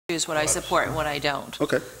choose what I support and what I don't.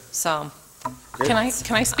 Okay. So. Can I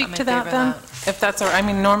speak I'm to in that favor then? of If that's all right. I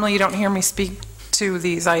mean, normally you don't hear me speak to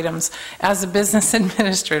these items. As a business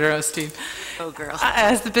administrator, Steve. Oh, girl.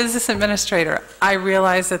 As the business administrator, I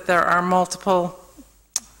realize that there are multiple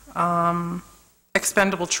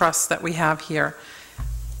expendable trusts that we have here.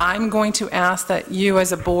 I'm going to ask that you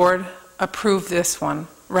as a board approve this one,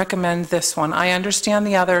 recommend this one. I understand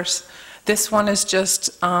the others. This one is just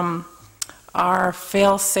our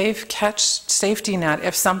fail-safe catch safety net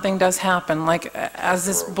if something does happen. Like, as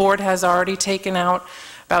this board has already taken out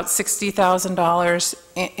about $60,000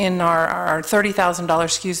 in our $30,000,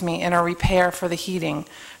 excuse me, in our repair for the heating,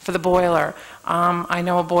 for the boiler. I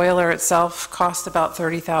know a boiler itself cost about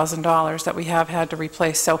 $30,000 that we have had to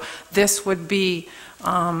replace. So this would be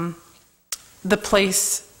the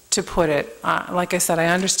place to put it. Like I said, I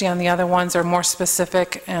understand the other ones are more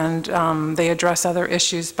specific and they address other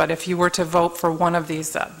issues, but if you were to vote for one of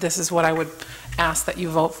these, this is what I would ask that you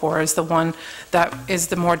vote for, is the one that is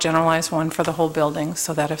the more generalized one for the whole building,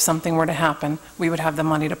 so that if something were to happen, we would have the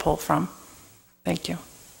money to pull from. Thank you.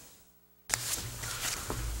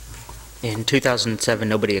 In 2007,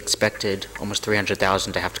 nobody expected almost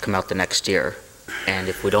 $300,000 to have to come out the next year. And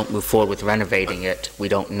if we don't move forward with renovating it, we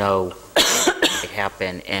don't know what might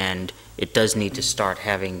happen. And it does need to start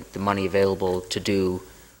having the money available to do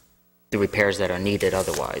the repairs that are needed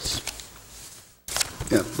otherwise.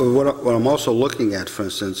 Yeah, but what I'm also looking at, for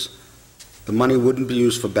instance, the money wouldn't be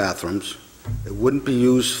used for bathrooms. It wouldn't be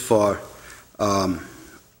used for the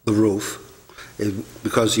roof,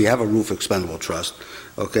 because you have a roof expendable trust.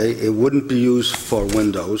 Okay, it wouldn't be used for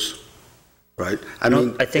windows, right? I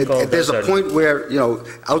mean, there's a point where, you know,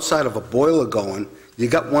 outside of a boiler going, you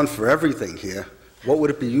got one for everything here. What would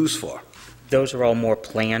it be used for? Those are all more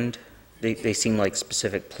planned. They seem like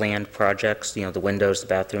specific planned projects, you know, the windows, the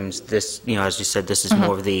bathrooms. This, you know, as you said, this is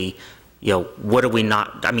more of the, you know, what are we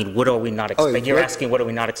not, I mean, what are we not expecting? You're asking what are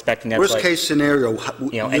we not expecting? That's worst like, case scenario.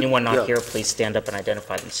 You know, anyone not here, please stand up and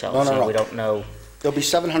identify themselves. No. We don't know. There'll be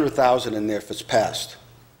 $700,000 in there if it's passed.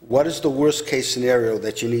 What is the worst case scenario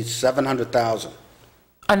that you need $700,000?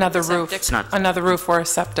 Another roof. Another roof or a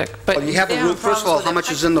septic. But you have a roof. First of all, how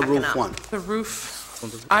much is in the roof one? the roof,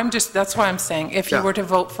 that's why I'm saying, if you were to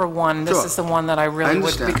vote for one, this is the one that I really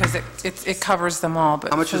would, because it covers them all.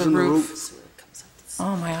 But How much is in the roof?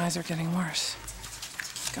 Oh, my eyes are getting worse.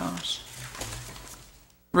 Gosh.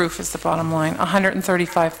 Roof is the bottom line,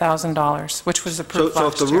 $135,000, which was approved So if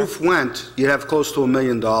last the year. roof went, you'd have close to $1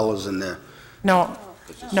 million in there. No,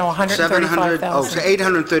 135,000. Oh, so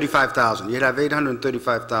 $835,000. You'd have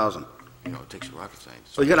 $835,000. You know, it takes a rocket science.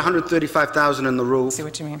 So you got $135,000 in the roof. See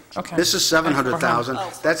what you mean? Okay. This is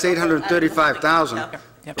 $700,000. That's $835,000,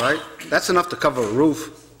 right? That's enough to cover a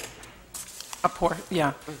roof.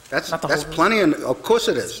 Yeah. That's Not the whole roof. plenty, and of course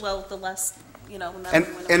it is. Well, the less, you know. And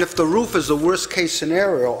if the roof is the worst case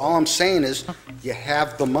scenario, all I'm saying is you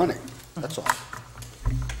have the money. That's all.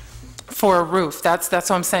 For a roof, that's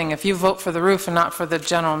what I'm saying. If you vote for the roof and not for the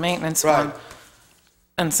general maintenance one, Right.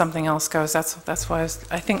 and something else goes, that's why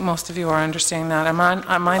I think most of you are understanding that. Am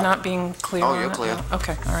I not being clear? Oh, on you're it? clear. No?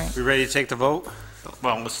 Okay, all right. We ready to take the vote?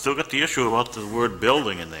 Well, we still got the issue about the word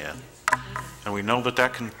building in there. And we know that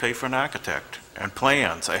that can pay for an architect and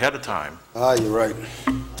plans ahead of time. Ah, you're right.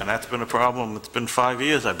 And that's been a problem. It's been 5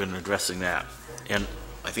 years I've been addressing that. And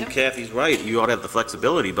I think Kathy's right. You ought to have the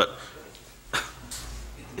flexibility, but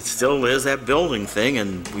it still is that building thing.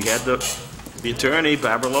 And we had the attorney,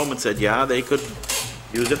 Barbara Lohman, said, yeah, they could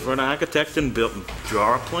use it for an architect and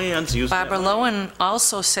draw up plans. Barbara Lowen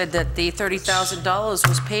also said that the $30,000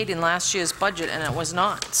 was paid in last year's budget, and it was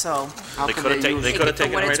not, so. They could have taken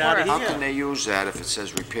it right out of How here. can they use that if it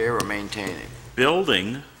says repair or maintaining?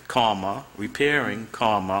 Building, comma, repairing,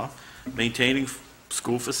 comma, maintaining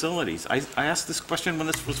school facilities. I asked this question when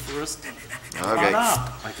this was first brought Okay.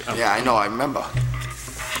 up. Yeah, I know, I remember.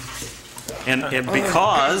 And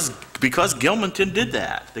because Gilmanton did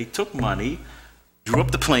that, they took money, drew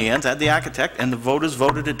up the plans, had the architect, and the voters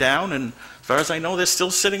voted it down, and as far as I know, they're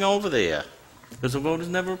still sitting over there, because the voters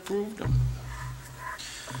never approved them.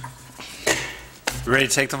 You ready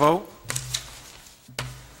to take the vote?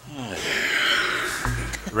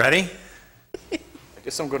 Ready? I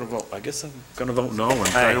guess I'm going to vote no and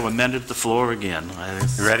try to amend it to the floor again.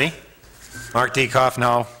 You ready? Mark Dekoff,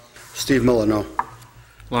 no. Steve Miller, no.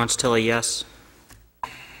 Lawrence Tilley, yes.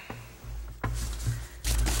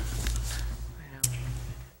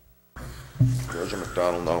 Georgia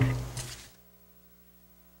McDonald, no.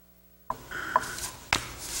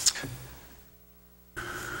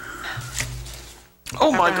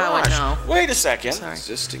 Oh, my Barbara Howard, gosh. no. Wait a second. Sorry.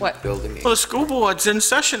 Existing What? building. Well, the school board's in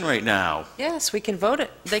session right now. Yes, we can vote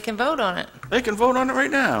it. They can vote on it. They can vote on it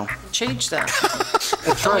right now. Change that.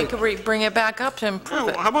 That's Or we right. could bring it back up to improve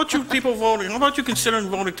it. How about you people voting, how about you considering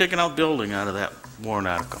voting, taking out building out of that warrant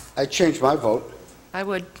article? I changed my vote. I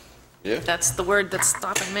would. Yeah. That's the word that's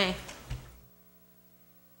stopping me.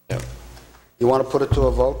 You want to put it to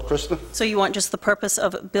a vote, Krista? So you want just the purpose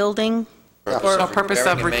of building For the purpose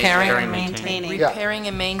of repairing or and maintaining? Yeah. Repairing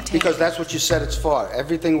and maintaining. Because that's what you said it's for.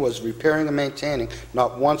 Everything was repairing and maintaining,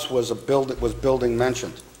 not once was building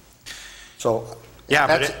mentioned. So, Yeah,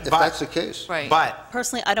 but if but- that's the case. Right. But,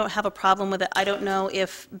 Personally, I don't have a problem with it. I don't know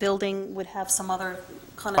if building would have some other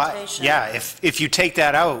connotation. yeah, if you take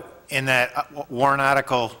that out and that warrant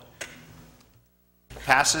article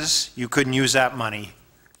passes, you couldn't use that money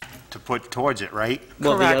to put towards it, right?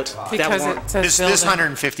 Well, Correct, that because warrant- it says This building.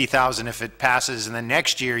 150,000, if it passes, and then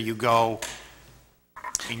next year you go,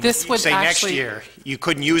 I mean, This you would say next actually- year, you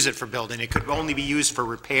couldn't use it for building, it could only be used for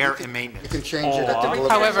repair and You maintenance. can change it at the delivery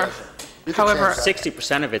However- session. You can however- change that.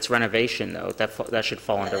 60% of it's renovation, though. That should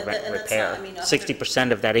fall under And that's not- repair. I mean,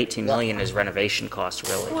 60% of that 18 million is renovation costs,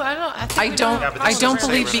 really. Well, I think I we don't- have a I don't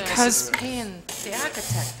problem believe with because- Paying the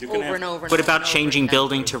architect can over have- and over and What over about and over changing again.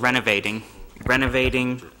 building to renovating?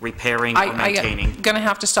 Renovating, repairing, or maintaining? I'm going to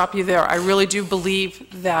have to stop you there. I really do believe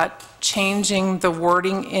that changing the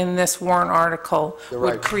wording in this warrant article You're would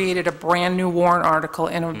right. create a brand-new warrant article,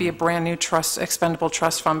 and it would be a brand-new expendable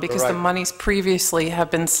trust fund, because the right. monies previously have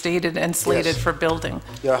been stated and slated Yes. for building.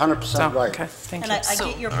 You're So, 100% right. okay, thank And you. I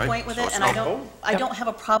get your all right, point with so it, it's and I not don't, I don't have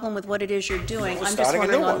a problem with what it is you're doing. I'm just starting a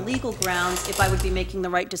new wondering on one. legal grounds if I would be making the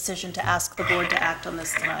right decision to ask the board to act on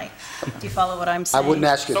this tonight. Do you follow what I'm I saying? wouldn't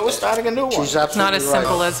ask you. So we're starting a new one. She's absolutely right. Not as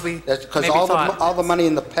simple as we Because maybe thought. all the money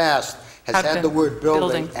in the past has Have had been the word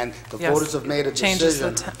building, building, and the yes. voters have made a Changes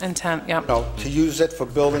the decision, intent, yeah. to use it for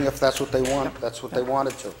building if that's what they want, that's what they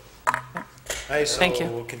wanted to. Hey, so Thank you.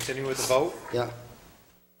 we'll continue with the vote? Yeah.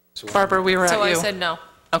 Barbara, we were at you. So I said no.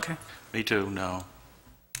 Okay. Me too, no.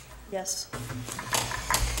 Yes.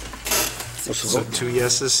 What's the So vote? 2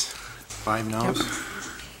 yeses, 5 noes?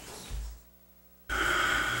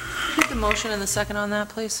 Keep the motion and the second on that,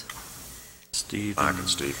 please. Steve.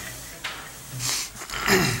 Steve.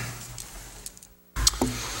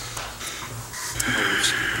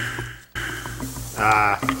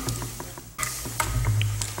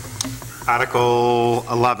 Article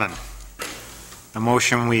 11. A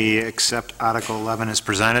motion, we accept Article 11 as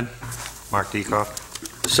presented. Mark Diekoff,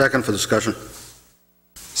 Second for discussion.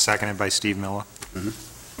 seconded by Steve Miller.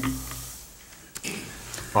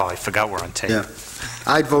 Well, I forgot we're on tape. Yeah.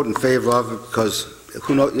 I'd vote in favor of it because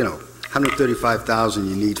who knows, 135,000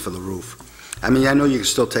 you need for the roof. I mean, I know you can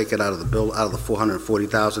still take it out of the bill, out of the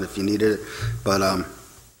 440,000 if you needed it, but,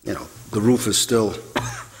 the roof is still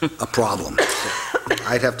a problem. So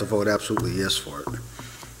I'd have to vote absolutely yes for it.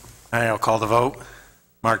 All right, I'll call the vote.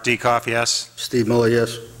 Mark Diekoff, yes. Steve Miller,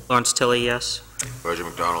 yes? Lawrence Tilly, yes? Virgin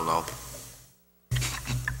McDonald, no.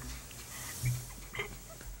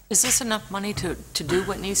 Is this enough money to do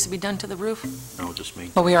what needs to be done to the roof? No, just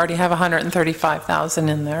me. Well, we already have 135,000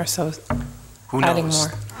 in there, so Who adding knows? more.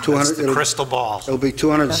 That's 200, the it'll crystal ball. it'll be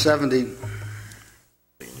 270.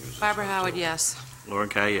 Barbara Howard, yes. Lauren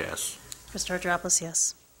Kai, yes. Mr. Hydropoulos,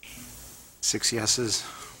 yes. 6 yeses,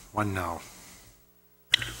 1 no.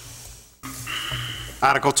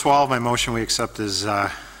 Article 12, my motion we accept is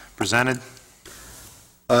presented.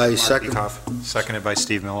 I Mark second. Diekoff, seconded by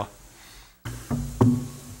Steve Miller.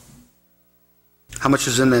 How much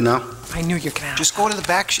is in there now? I knew you were going to ask. Just go to the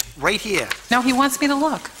back, right here. No, he wants me to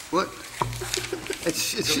look. What?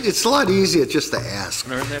 It's a lot easier just to ask.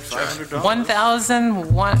 Earn that $500?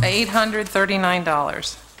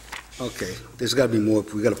 $1,839. Okay, there's got to be more,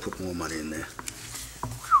 we got to put more money in there.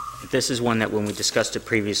 This is one that when we discussed it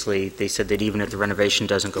previously, they said that even if the renovation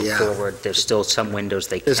doesn't go Yeah. forward, there's still some windows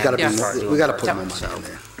they can. There's got to be Yes. more, start we got to doing put more first, money in so.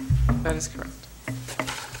 there. That is correct.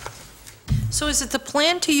 So is it the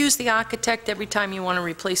plan to use the architect every time you want to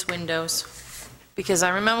replace windows? Because I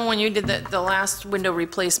remember when you did the last window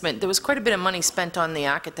replacement, there was quite a bit of money spent on the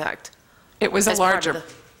architect. It was a as part of larger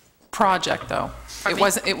project, though.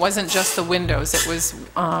 It wasn't just the windows, it was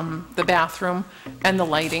the bathroom and the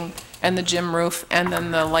lighting and the gym roof and then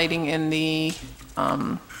the lighting in the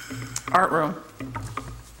art room.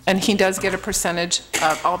 And he does get a percentage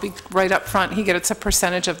of, I'll be right up front, he gets a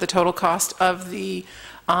percentage of the total cost of the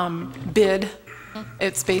bid.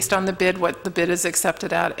 It's based on the bid, what the bid is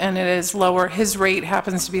accepted at, and it is lower, his rate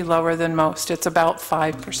happens to be lower than most. It's about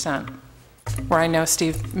 5%, where I know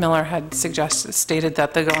Steve Miller had stated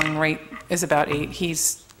that the going rate is about 8.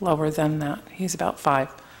 He's lower than that. He's about 5.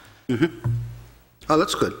 Oh,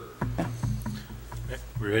 that's good.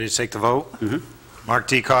 We ready to take the vote? Mark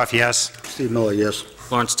Diekoff, yes. Steve Miller, yes.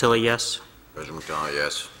 Lawrence Tilly, yes. Roger McDonald,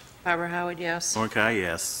 yes. Barbara Howard, yes. Okay,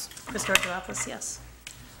 yes. Chris Georgiopoulos, yes.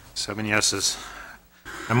 7 yeses.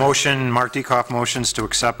 A motion, Mark Diekoff motions to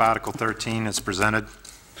accept Article 13 as presented.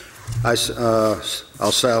 I'll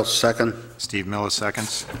second. Steve Miller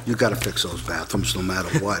seconds. You got to fix those bathrooms no matter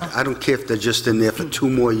what. I don't care if they're just in there for 2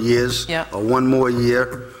 more years Yeah. or 1 more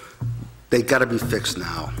year. They got to be fixed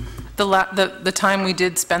now. The time we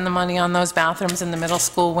did spend the money on those bathrooms in the middle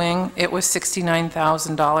school wing, it was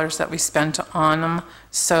 $69,000 that we spent on them.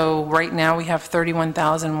 So right now, we have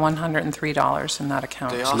 $31,103 in that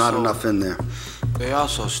account. It's not enough in there. They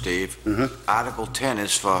also, Steve, Article 10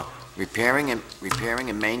 is for repairing and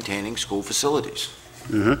maintaining school facilities.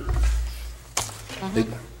 And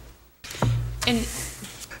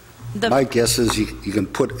the, My guess is you can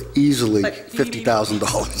put easily But you-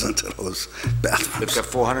 $50,000 into those They've bathrooms. got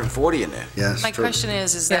 440 in there. Yes, my true. question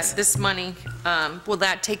is Yes. that this money, will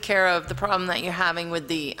that take care of the problem that you're having with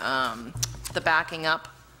the backing up?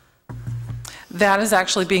 That is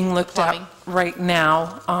actually being looked Plumbing. at right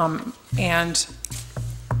now, and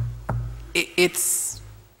it's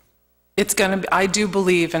going to be, I do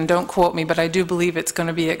believe, and don't quote me, but I do believe it's going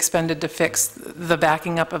to be expended to fix the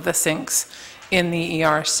backing up of the sinks in the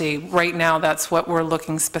ERC. Right now, that's what we're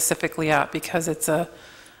looking specifically at, because it's a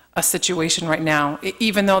situation right now.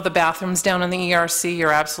 Even though the bathrooms down in the ERC,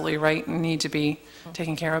 you're absolutely right, need to be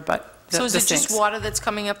taken care of, but the So is it sinks. just water that's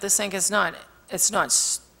coming up the sink? It's not,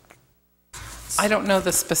 I don't know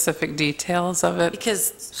the specific details of it.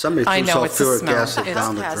 because Somebody I threw know it's a sulfuric smell. acid it's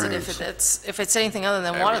down the hazard drains. if it's anything other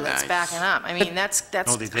than water Very that's nice. backing up. I mean, that's No,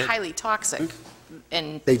 they did. highly toxic,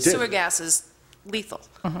 and They did. sewer gas is lethal,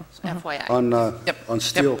 FYI. Yep. On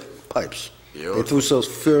steel pipes. They Beautiful. threw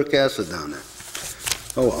sulfuric acid down there.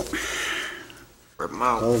 Oh, well. Rip 'em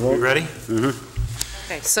out. All You vote? ready?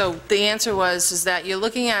 Okay, so the answer is that you're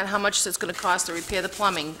looking at how much it's going to cost to repair the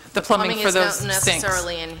plumbing. The plumbing for those is not sinks.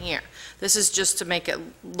 necessarily in here. This is just to make it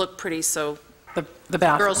look pretty, so The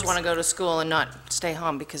bathrooms. girls want to go to school and not stay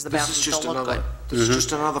home because the This is bathrooms just don't look good. another, this is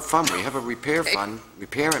just another fund. We have a repair fund,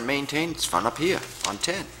 repair and maintenance fund up here on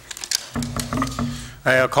 10. All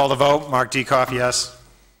right, I'll call the vote. Mark Diekoff, yes.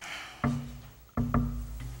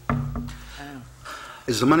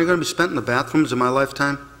 Is the money going to be spent in the bathrooms in my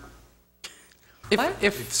lifetime? If I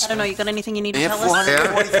don't know, you got anything you need They to have tell us?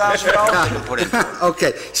 $440,000 they can put into it.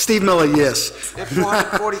 Okay, Steve Miller, yes. They have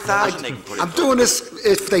 $440,000 they can put I'm into it. doing this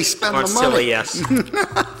if they spend the Lawrence Tilly, money. yes.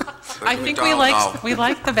 I think McDonald, we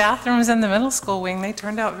liked the bathrooms in the middle school wing. They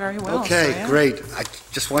turned out very well. so, Okay, yeah. great. I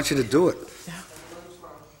just want you to do it.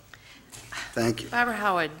 Thank you. Barbara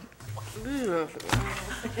Howard,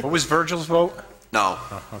 What was Virgil's vote? No,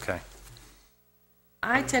 Oh, okay.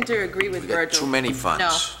 I tend to agree with we got Virgil. too many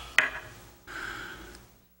funds.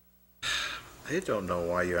 I don't know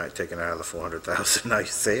why you aren't taking out of the 400,000. Now you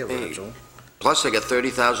say it, Hey. Virgil. Plus, they got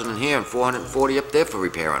 30,000 in here and 440 up there for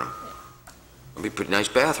repairing them. It'll be a pretty nice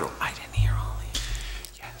bathroom. I didn't hear all these.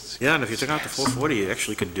 Yes. Yeah, and if you took out the 440, you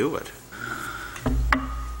actually could do it.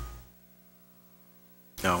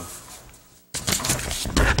 No.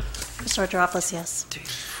 Chris Georgiopoulos, yes.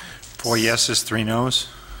 4 yeses, 3 nos.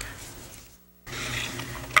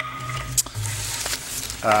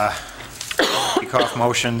 Diekoff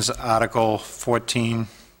motions, Article 14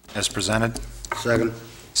 as presented. Second.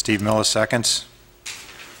 Steve Miller seconds.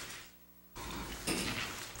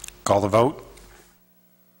 Call the vote.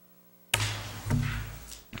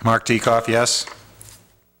 Mark Diekoff, yes.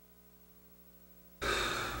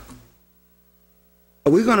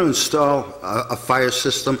 Are we going to install a fire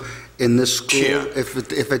system in this school? Yeah. If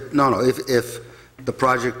the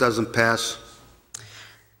project doesn't pass?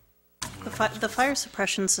 The fire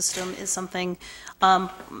suppression system is something,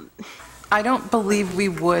 I don't believe we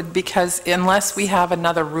would, because unless we have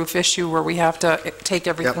another roof issue where we have to take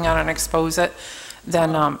everything out and expose it,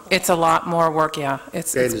 then it's a lot more work, yeah.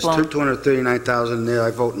 It's Okay, there's blown. 239,000 there,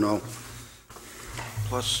 I vote no.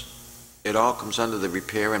 Plus, it all comes under the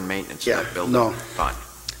repair and maintenance of Yeah, that building no. fund.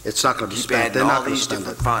 It's not going to be Keep spent, adding they're all not going to these spend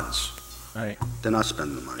different it. funds. Right. They're not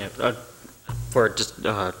spending the money. Yeah, for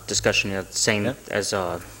discussion, same as,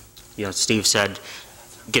 Steve said,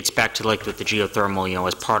 gets back to like with the geothermal,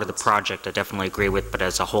 as part of the project, I definitely agree with, but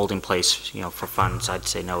as a holding place, for funds, I'd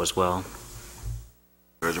say no as well.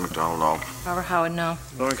 Roger McDonald, no. Barbara Howard, no.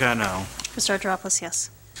 Okay, no. Chris Georgiopoulos,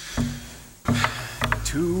 yes.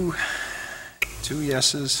 2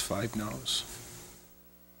 yeses, 5 nos.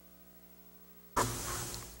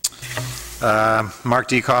 Mark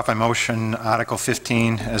Diekoff, I motion Article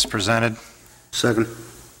 15 as presented. Second.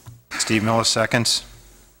 Steve Miller seconds.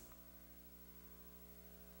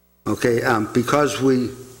 Okay, because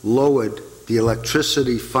we lowered the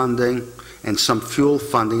electricity funding and some fuel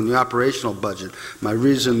funding in the operational budget, my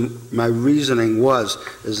reasoning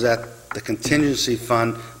is that the contingency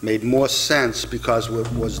fund made more sense because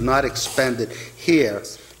it was not expended here,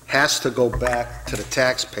 has to go back to the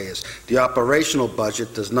taxpayers. The operational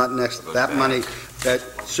budget does not, that money, that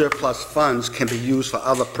surplus funds can be used for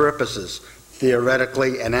other purposes,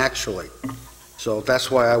 theoretically and actually. So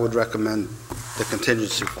that's why I would recommend the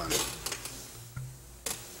contingency fund.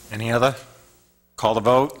 Any other? Call the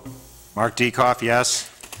vote. Mark Diekoff, yes.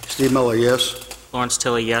 Steve Miller, yes. Lawrence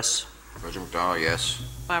Tilly, yes. Roger McDonald, yes.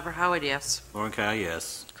 Barbara Howard, yes. Lauren Carr,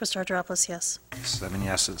 yes. Chris Argyropoulos, yes. 7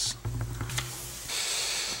 yeses.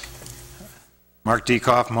 Mark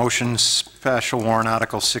Diekoff, motion special warrant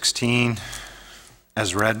Article 16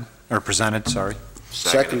 as read, or presented, sorry.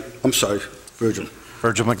 Second, I'm sorry, Virgil.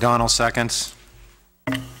 Virgil McDonald, seconds.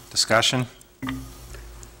 Discussion?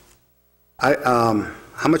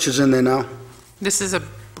 How much is in there now? This is a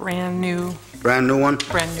brand-new Brand new one?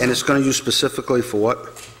 Brand new. And it's going to use specifically for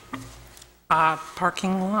what?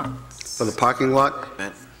 parking lot. For the parking lot?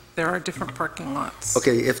 There are different parking lots.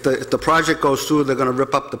 Okay, if the project goes through, they're going to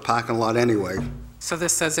rip up the parking lot anyway. So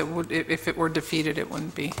this says it would, if it were defeated, it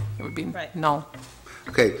wouldn't be, it would be Right. I'm null.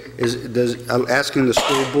 asking the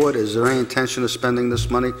school board, is there any intention of spending this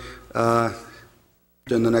money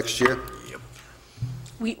during the next year?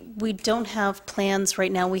 We don't have plans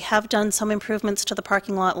right now. We have done some improvements to the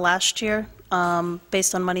parking lot last year,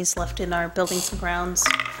 based on monies left in our buildings and grounds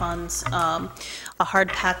funds. A hard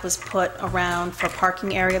pack was put around for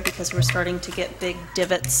parking area because we're starting to get big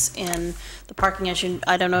divots in the parking.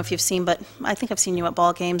 I don't know if you've seen, but I think I've seen you at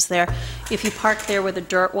ball games there. If you park there where the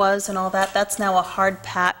dirt was and all that, that's now a hard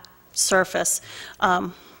pack surface.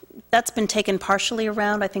 That's been taken partially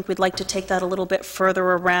around. I think we'd like to take that a little bit further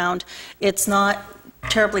around. It's not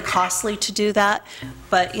terribly costly to do that,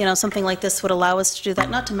 but, something like this would allow us to do that,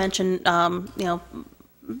 not to mention,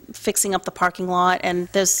 fixing up the parking lot, and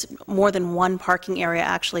there's more than one parking area,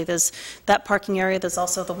 actually. There's that parking area, there's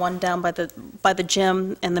also the one down by the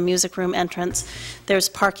gym and the music room entrance. There's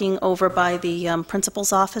parking over by the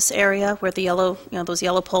principal's office area where the yellow, those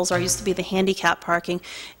yellow poles are, used to be the handicap parking,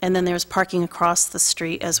 and then there's parking across the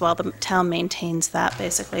street as well. The town maintains that,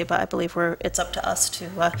 basically, but I believe it's up to us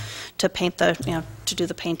to paint to do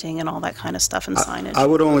the painting and all that kind of stuff and signage. I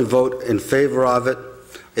would only vote in favor of it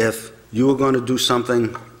if you were going to do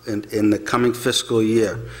something in the coming fiscal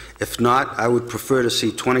year. If not, I would prefer to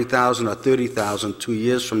see $20,000 or $30,000 2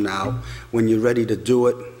 years from now when you're ready to do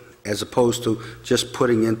it, as opposed to just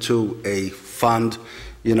putting into a fund,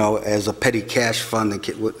 as a petty cash fund in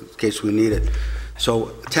case we need it. So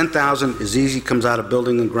 $10,000 is easy, comes out of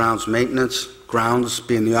building and grounds maintenance, grounds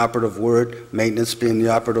being the operative word, maintenance being the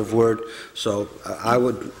operative word. So I'm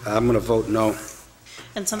going to vote no.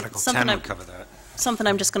 And Article 10 would cover that. Something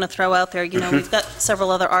I'm just going to throw out there, we've got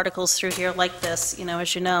several other articles through here like this,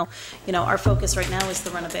 as you know, our focus right now is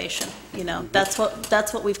the renovation, that's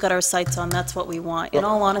what we've got our sights on, that's what we want. In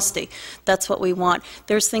all honesty, that's what we want.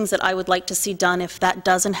 There's things that I would like to see done if that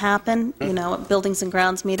doesn't happen, at buildings and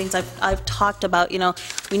grounds meetings, I've talked about,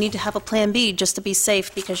 we need to have a plan B just to be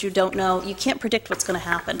safe, because you don't know, you can't predict what's going to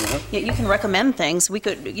happen. You can recommend things, we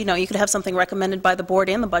could, you could have something recommended by the board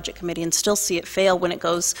and the budget committee and still see it fail when it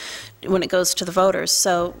goes to the voters.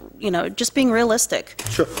 So, just being realistic.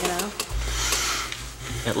 Sure.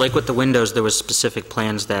 Yeah, like with the windows, there was specific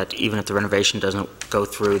plans that even if the renovation doesn't go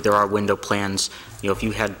through, there are window plans. If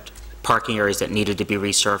you had parking areas that needed to be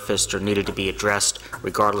resurfaced or needed to be addressed,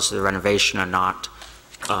 regardless of the renovation or not,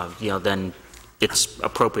 then it's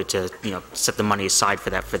appropriate to, set the money aside for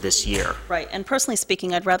that for this year. Right, and personally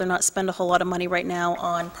speaking, I'd rather not spend a whole lot of money right now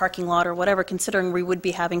on parking lot or whatever, considering we would be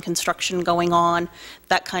having construction going on,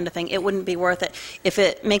 that kind of thing. It wouldn't be worth it. If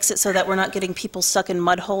it makes it so that we're not getting people stuck in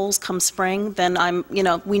mud holes come spring, then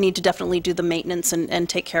we need to definitely do the maintenance and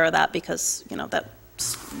take care of that, because, we can't have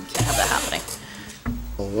that happening.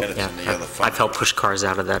 Yeah, I've helped push cars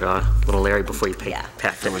out of that little area before you packed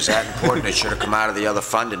If it it. was that important, it should have come out of the other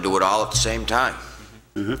fund and do it all at the same time.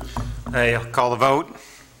 Hey, I'll call the vote.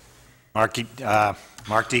 Mark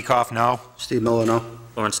Diekoff, no. Steve Miller, no.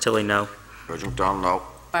 Lawrence Tilly, no. Roger McDonald, no.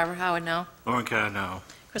 Barbara Howard, no. Lauren Carr, no.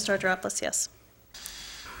 Chris Argyropoulos, yes.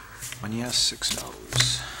 1 yes, 6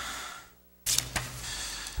 noes.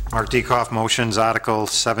 Mark Diekoff motions Article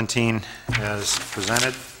 17 as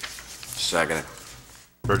presented. Second.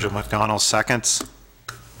 Virgil McDonald seconds.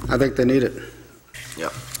 I think they need it.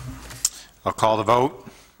 Yep. I'll call the vote.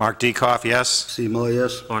 Mark Diekoff, yes. Steve Miller,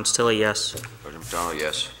 yes. Lawrence Tilly, yes. Roger McDonald,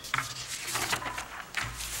 yes.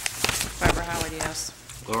 Barbara Howard, yes.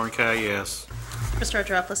 Lauren Carr, yes. Chris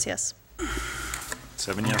Georgeropoulos, yes.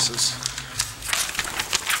 7 yeses.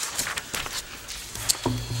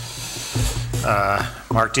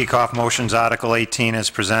 Mark Diekoff motions Article 18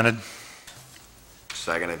 as presented.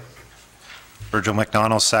 Seconded. Virgil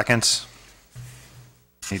McDonald seconds.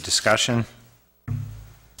 Any discussion?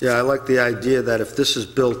 Yeah, I like the idea that if this is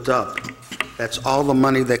built up, that's all the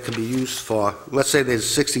money that could be used for. Let's say there's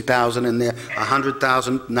 60,000 in there,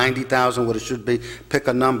 100,000, 90,000, what it should be, pick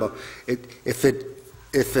a number. If it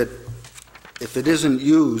isn't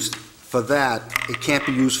used for that, it can't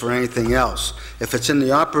be used for anything else. If it's in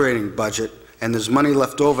the operating budget and there's money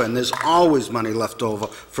left over, and there's always money left over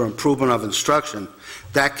for improvement of instruction,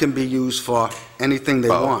 that can be used for anything they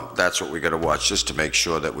Well, want. that's what we gotta watch, just to make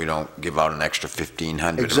sure that we don't give out an extra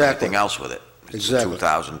 1,500 or Exactly. anything else with it. It's Exactly.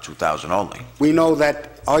 2,000 only. We know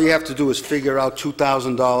that all you have to do is figure out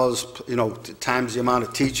 $2,000, times the amount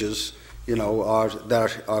of teachers, or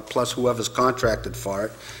plus whoever's contracted for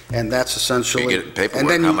it, and that's essentially. You get paperwork, and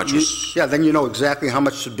then how much is- Yeah, then you know exactly how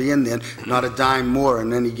much should be in there, not a dime more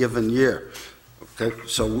in any given year. Okay,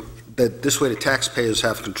 so this way the taxpayers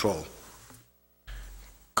have control.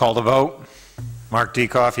 Call the vote. Mark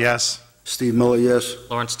Diekoff, yes. Steve Miller, yes.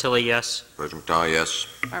 Lawrence Tilly, yes. Virgil McDonald, yes.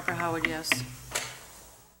 Barbara Howard, yes.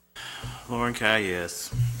 Lauren Carr, yes.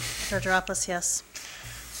 Georgeropoulos, yes.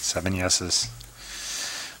 7 yeses.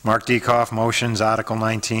 Mark Diekoff motions Article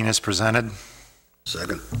 19 as presented.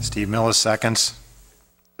 Second. Steve Miller seconds.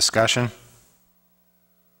 Discussion?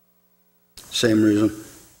 Same reason.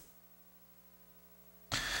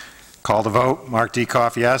 Call the vote. Mark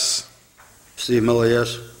Diekoff, yes. Steve Miller,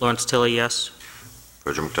 yes. Lawrence Tilly, yes.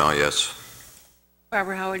 Virgil McDonald, yes.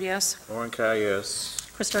 Barbara Howard, yes. Lauren Carr, yes.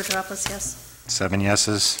 Chris Georgeropoulos, yes. 7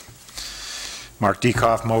 yeses. Mark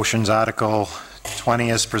Diekoff motions Article 20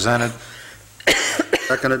 as presented.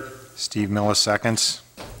 Seconded. Steve Miller seconds.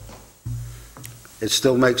 It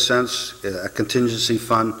still makes sense. A contingency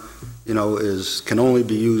fund, can only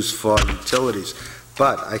be used for utilities.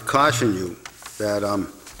 But I caution you that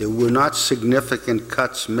there were not significant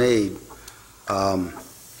cuts made,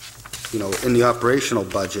 in the operational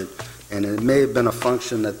budget, and it may have been a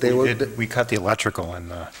function that they were. We cut the electrical in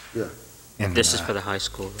the. Yeah. This is for the high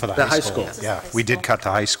school. For the The high high school. school. Yeah, we did cut the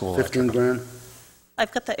high school. 15 grand?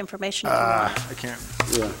 I've got that information if you want. I can't.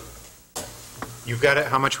 Yeah. You've got it,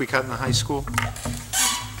 how much we cut in the high school?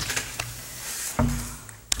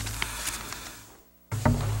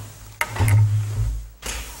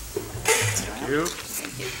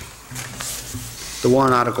 The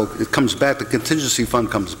warrant article, it comes back, the contingency fund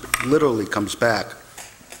literally comes back.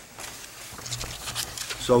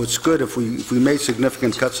 So it's good if we made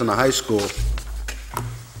significant cuts in the high school,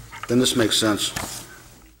 then this makes sense.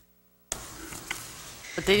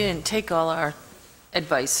 But they didn't take all our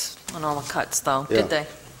advice on all the cuts, though, Yeah. did they?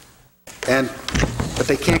 But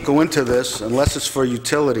they can't go into this unless it's for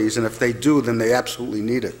utilities, and if they do, then they absolutely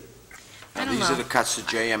need it. I don't These are know. the cuts the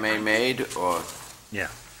JMA made, or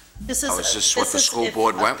This is this what the school if-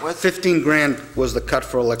 board went with? 15 grand was the cut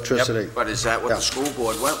for electricity. But is that what Yeah. the school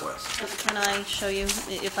board went with? Can I show you,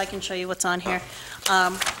 if I can show you what's on here?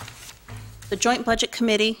 The Joint Budget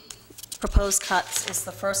Committee proposed cuts is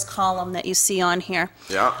the first column that you see on here.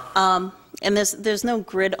 Yeah. And there's no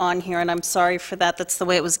grid on here, and I'm sorry for that. That's the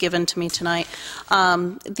way it was given to me tonight.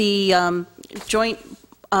 The Joint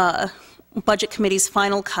Budget Committee's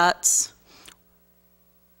final cuts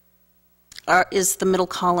is the middle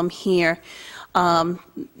column here. Yeah,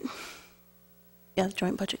 the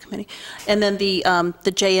Joint Budget Committee. And then the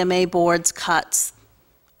JMA Board's cuts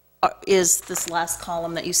is this last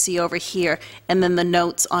column that you see over here, and then the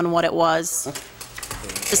notes on what it was.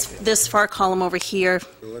 This far column over here,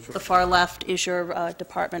 the far left, is your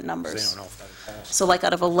department numbers. So like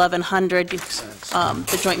out of 1,100,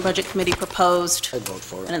 the Joint Budget Committee proposed, I'd vote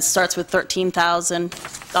for and it. it starts with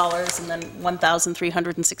 $13,000 and then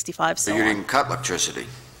 $1,365, so So you on. didn't cut electricity?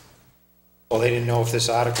 Well, they didn't know if this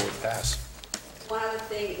article would pass. One other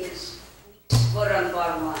thing is, we voted on the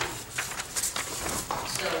bottom line.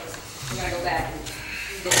 So, we're gonna go back and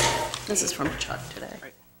do this. This is from Chuck today.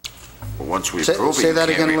 Well, once we Say- approve say it, you that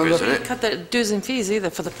can't again, Linda? revisit it. Cut the dues and fees either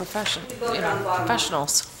for the professionals.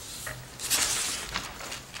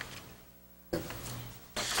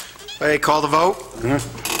 Hey, call the vote.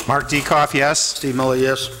 Mark Diekoff, yes. Steve Miller,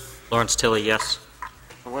 yes. Lawrence Tilly, yes.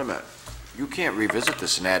 Wait a minute. You can't revisit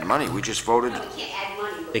this and add money. We just voted. We can't add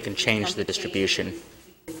money. but They can change the distribution.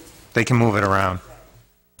 They can move it around.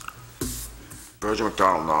 Virgil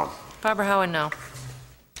McDonald, no. Barbara Howard, no.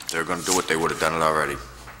 They're gonna do it, they would've done it already.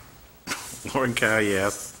 Lauren Carr,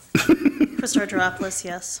 yes. Chris Georgeropoulos,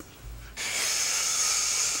 yes.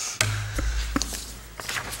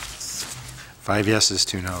 5 yeses,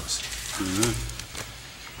 2 noes.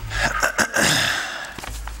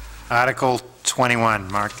 Article 21,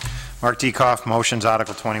 Mark Diekoff motions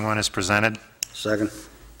Article 21 is presented. Second.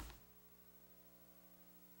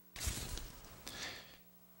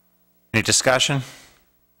 Any discussion?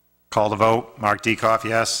 Call the vote. Mark Diekoff,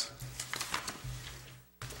 yes.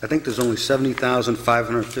 I think there's only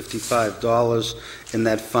 $70,555 in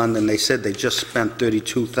that fund, and they said they just spent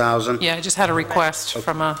 $32,000. Yeah, I just had a request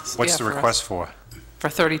from a... What's the request for? For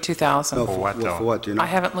 $32,000. No, For what, though? For what, do you know? I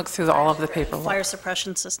haven't looked through all of the paperwork. Fire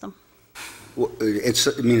suppression system. It's,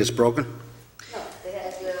 I mean, it's broken? No, they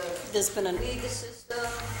had There's been a... lead the system.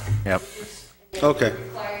 Yep. Okay.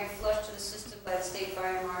 Requiring flush to the system by the state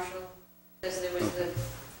fire marshal, because there was the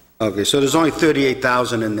Okay, so there's only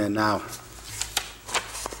 $38,000 in there now.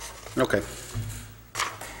 Okay.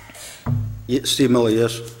 Steve Miller,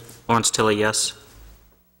 yes? Lawrence Tilley, yes.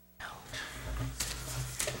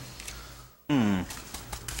 I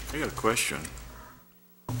got a question.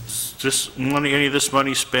 Is this money, any of this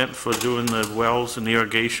money spent for doing the wells and the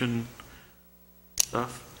irrigation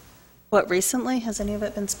stuff? What, recently? Has any of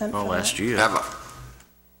it been spent for Oh, that? last year. Ever.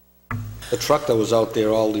 The truck that was out there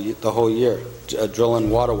all the whole year, drilling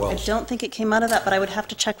water I wells. don't think it came out of that, but I would have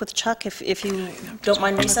to check with Chuck. If you don't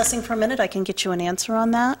mind recessing for a minute, I can get you an answer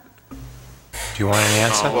on that. Do you want an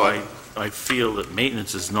answer? Oh, I feel that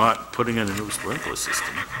maintenance is not putting in a new sprinkler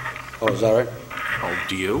system. Oh, is that right? Oh,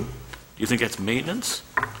 do you? Do you think that's maintenance?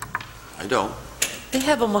 I don't. They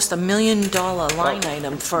have almost $1 million line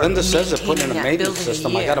item for Linda says they're putting in maintaining a that maintenance building a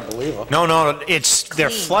system, I year. gotta believe her. No, they're Clean.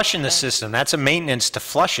 flushing the system. That's a maintenance to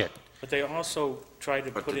flush it. But they also tried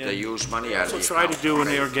to But put did in... they use money out of Also the tried to account do an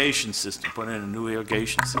already? irrigation system, put in a new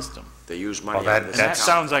irrigation system. They use money Well, out of this That account.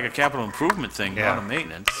 sounds like a capital improvement thing, Yeah. not a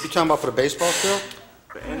maintenance. You talking about for the baseball field?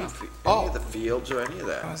 For any of the fields or any of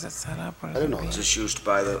that. How is it set up? I didn't know It's that. just used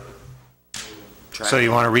by the... So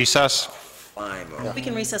you want to recess? Line or... We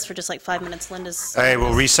can recess for just like 5 minutes. Linda's... Hey,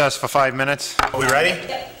 we'll recess for 5 minutes. Are we ready?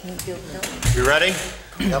 You ready?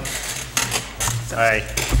 Yep. All right.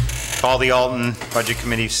 Call the Alton Budget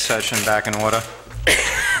Committee session back in order.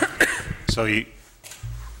 So you,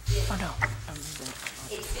 Oh, no.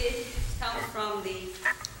 It did come from the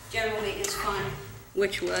general maintenance fund,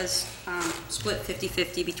 which was split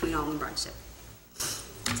 50/50 between Alton and Brunswick.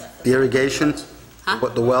 The irrigation? Huh?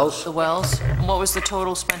 What, the wells? The wells, and what was the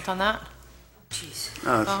total spent on that? Jeez.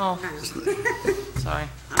 Oh, sorry.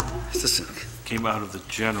 It's just- Came out of the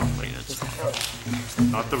general maintenance,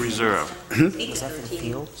 not the reserve. 8 to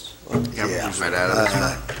 13. Yeah, right out of this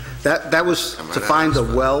one. That was to find a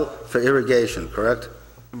well for irrigation, correct?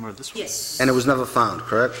 Remember this one? Yes, And it was never found,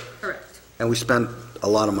 correct? correct. And we spent a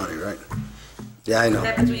lot of money, right? Yeah, I What know.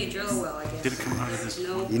 happens when you drill a well, I guess? Did it come out of this? There's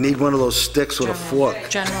no, You need one of those sticks with a fork.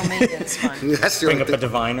 General maintenance fund. That's the Bring only up a thing.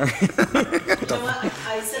 diviner. You know what?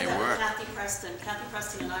 I said that with Kathy Preston. Kathy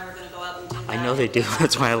Preston and I were going to go out and do that. I know they do.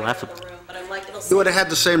 That's why I laugh But I'm like, it'll... You would have had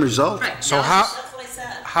the same result. right. so now how, That's what I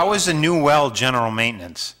said. how is a new well general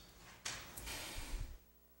maintenance?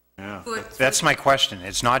 Yeah. That's my question.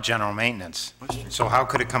 It's not general maintenance. So how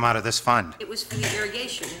could it come out of this fund? It was for the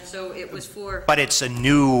irrigation, so it was for, But it's a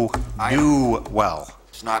new well.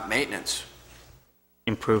 It's not maintenance.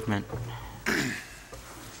 Improvement.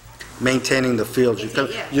 Maintaining the fields.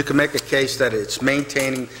 Yeah. You can make a case that it's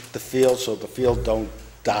maintaining the field so the field don't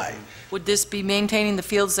die. Would this be maintaining the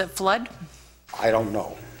fields that flood? I don't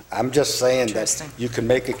know. I'm just saying that Interesting. you can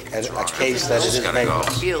make a case that it It's is gotta go.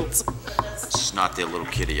 maintenance. Fields. It's not their little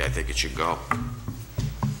kitty, I think it should go.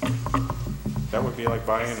 That would be like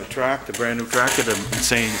buying a tractor, a brand-new tractor, and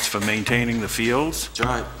saying it's for maintaining the fields. That's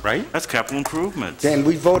right. Right? That's capital improvements. Dan,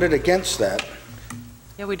 we voted against that.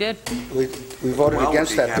 Yeah, we did. We voted Well,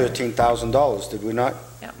 against we that have- $13,000, did we not?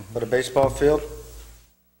 Yep. For the baseball field?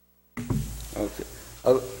 Okay.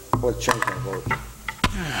 I'll change my vote.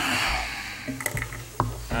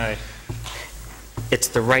 All right. It's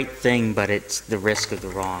the right thing, but it's the risk of the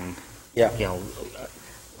wrong. Yeah. You know, not-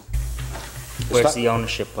 where's the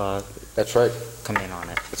ownership That's right. come in on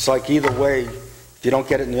it? It's like either way, if you don't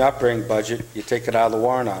get it in the operating budget, you take it out of the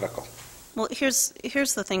warrant article. Well, here's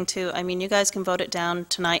the thing, too. I mean, you guys can vote it down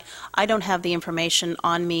tonight. I don't have the information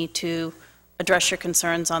on me to address your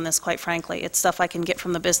concerns on this, quite frankly. It's stuff I can get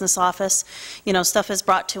from the business office. You know, stuff is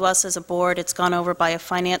brought to us as a board. It's gone over by a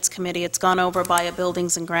finance committee. It's gone over by a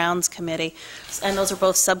buildings and grounds committee. And those are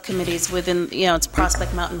both subcommittees within, you know, it's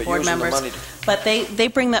Prospect Mountain But board using the members. money But they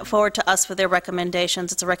bring that forward to us with their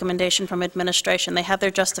recommendations. It's a recommendation from administration. They have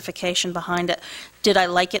their justification behind it. Did I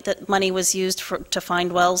like it that money was used to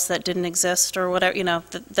find wells that didn't exist or whatever,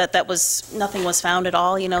 that was, nothing was found at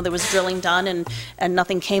all, there was drilling done and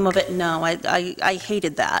nothing came of it? No, I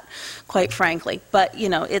hated that, quite frankly. But,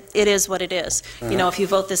 it is what it is. If you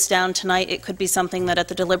vote this down tonight, it could be something that at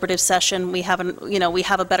the deliberative session, we have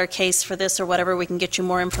a better case for this or whatever, we can get you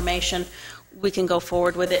more information. We can go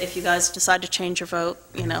forward with it. If you guys decide to change your vote,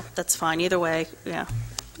 that's fine. Either way, yeah.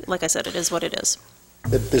 Like I said, it is what it is.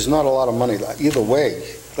 There's not a lot of money. Either way,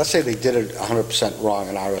 let's say they did it 100% wrong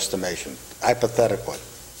in our estimation, hypothetically.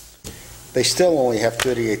 They still only have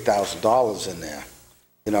 $38,000 in there,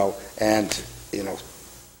 and,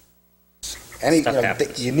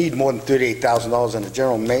 you need more than $38,000 in the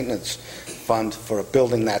general maintenance fund for a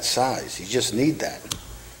building that size. You just need that,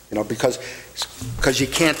 because you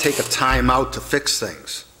can't take a time out to fix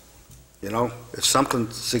things. If something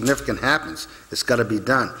significant happens, it's got to be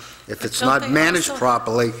done. If it's not managed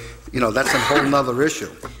properly, that's a whole nother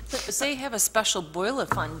issue. But they have a special boiler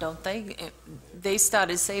fund, don't they? They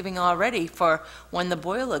started saving already for when the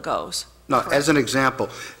boiler goes. No, as an example,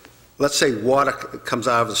 let's say water comes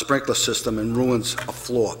out of the sprinkler system and ruins a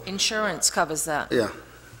floor. Insurance covers that. Yeah.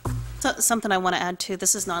 So, something I want to add too,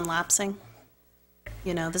 this is non-lapsing.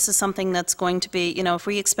 This is something that's going to be, if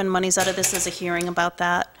we expend monies out of this, as a hearing about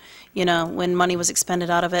that, when money was expended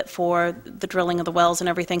out of it for the drilling of the wells and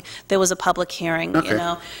everything, there was a public hearing,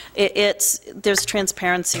 Okay. There's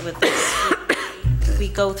transparency with this. We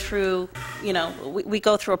go through, we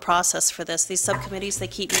go through a process for this. These subcommittees, they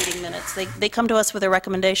keep meeting minutes. They come to us with their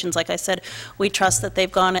recommendations. Like I said, we trust that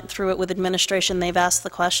they've gone through it with administration. They've asked the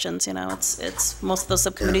questions, it's most of those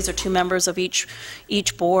subcommittees are 2 members of each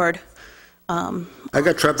board. I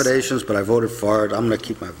got trepidations, but I voted for it. I'm going to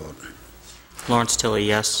keep my vote. Lawrence Tilley,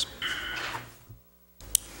 yes.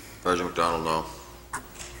 President McDonald, no.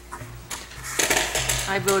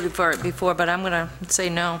 I voted for it before, but I'm going to say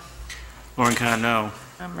no. Lauren Kahn, no.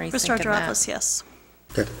 I'm Mr. rethinking that. Andropoulos, yes.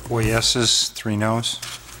 4 yeses, 3 nos.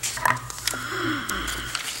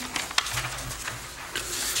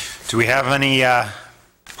 Do we have any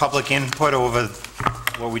public input over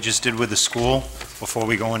what we just did with the school before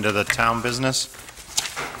we go into the town business?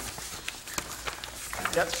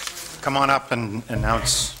 Yep. Come on up and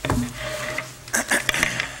announce.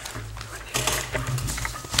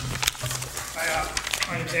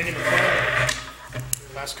 My name's Andy McCall.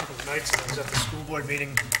 The last couple of nights, I was at the school board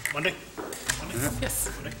meeting Monday.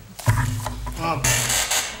 Yes. Monday.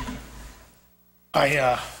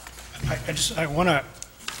 I want to,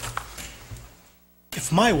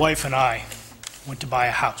 if my wife and I went to buy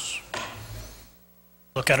a house,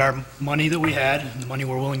 look at our money that we had and the money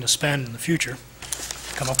we're willing to spend in the future,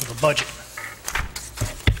 come up with a budget.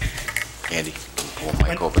 Andy, pull the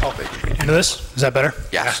mic over to the page. Into this? Is that better?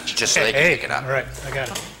 Yes, just so they can pick it up. All right, I got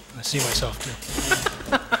it. I see myself too.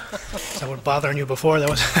 Is that what bothering you before? That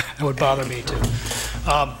would bother me too.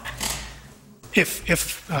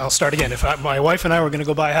 I'll start again. If my wife and I were going to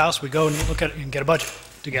go buy a house, we go and look at it and get a budget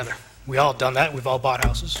together. We all done that. We've all bought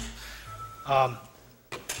houses.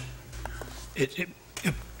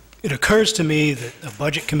 It occurs to me that a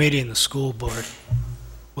budget committee and the school board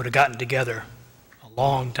would have gotten together a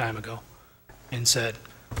long time ago and said,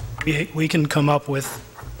 we can come up with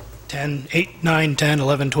 $8, $9, $10,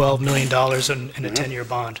 $11, $12 million in a 10-year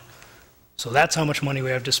bond. So that's how much money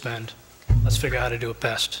we have to spend. Let's figure out how to do it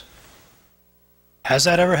best. Has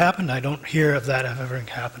that ever happened? I don't hear of that ever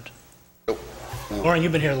happened. Nope. Lauren,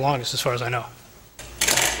 you've been here the longest, as far as I know.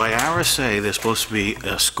 By RSA, there's supposed to be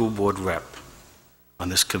a school board rep on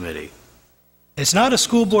this committee. It's not a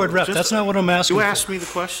school board rep. That's not what I'm asking You for. asked me the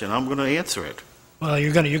question, I'm going to answer it. Well,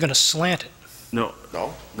 you're gonna slant it. No,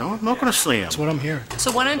 I'm not going to slam. That's what I'm hearing. So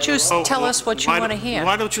why don't you tell us what you want to hear?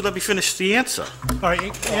 Why don't you let me finish the answer? All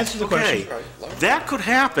right, answer the question. Okay, that could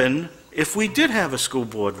happen if we did have a school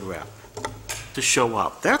board rep to show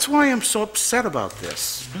up. That's why I'm so upset about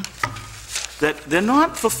this. That they're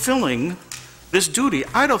not fulfilling this duty.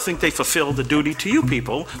 I don't think they fulfilled the duty to you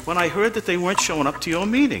people when I heard that they weren't showing up to your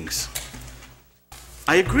meetings.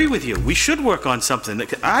 I agree with you. We should work on something.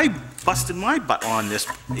 I busted my butt on this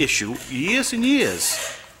issue years and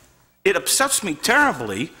years. It upsets me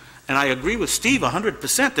terribly, and I agree with Steve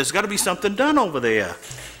 100%. There's got to be something done over there.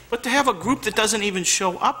 But to have a group that doesn't even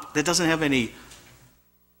show up, that doesn't have any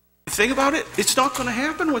thing about it, it's not going to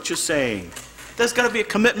happen what you're saying. There's got to be a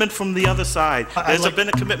commitment from the other side. There's been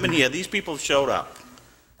a commitment here. These people showed up.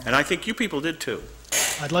 And I think you people did too.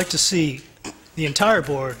 I'd like to see the entire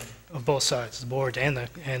board of both sides, the board and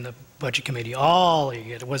the budget committee, all,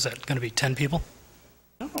 was that going to be 10 people?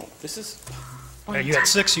 No, this is, You got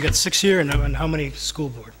 6 here, and how many school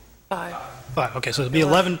board? 5. 5, okay, so it'd be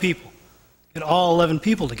 11 people. Get all 11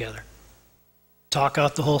 people together. Talk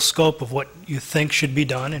out the whole scope of what you think should be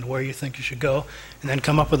done and where you think you should go, and then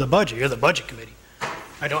come up with a budget. You're the budget committee.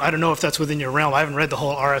 I don't know if that's within your realm. I haven't read the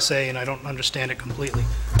whole RSA, and I don't understand it completely.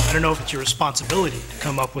 I don't know if it's your responsibility to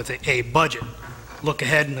come up with a budget. Look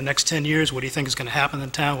ahead in the next 10 years, what do you think is going to happen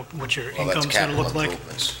in town, what your income's going to look like?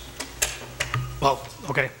 Well,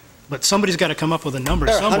 okay, but somebody's got to come up with a number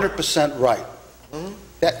They're somewhere. 100% right.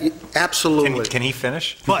 That, absolutely. Can he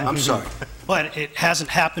finish? But, I'm sorry. But it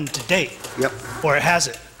hasn't happened to date. Yep. Or has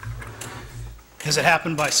it? Has it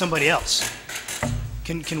happened by somebody else?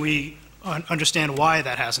 Can we understand why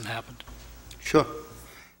that hasn't happened? Sure.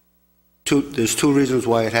 There's 2 reasons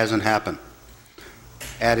why it hasn't happened.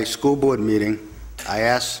 At a school board meeting, I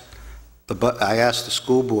asked the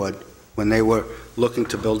school board, when they were looking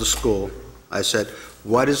to build a school, I said,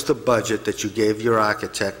 what is the budget that you gave your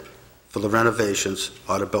architect for the renovations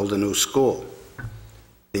or to build a new school?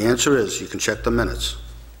 The answer is, you can check the minutes.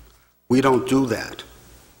 We don't do that.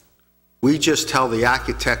 We just tell the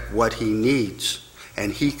architect what he needs,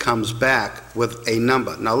 and he comes back with a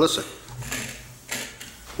number. Now listen,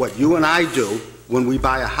 what you and I do when we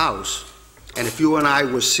buy a house, and if you and I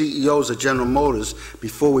were CEOs of General Motors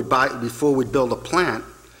before we build a plant,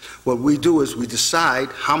 what we do is we decide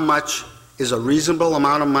how much is a reasonable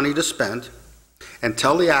amount of money to spend, and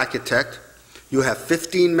tell the architect, you have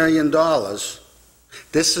 $15 million,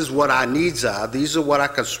 this is what our needs are, these are what our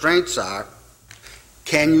constraints are,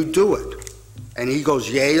 can you do it? And he goes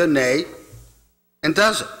yay or nay, and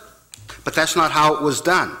does it. But that's not how it was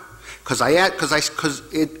done. Because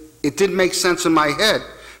it didn't make sense in my head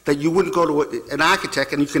that you wouldn't go to an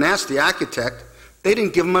architect, and you can ask the architect, they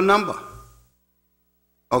didn't give him a number.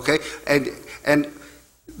 Okay? And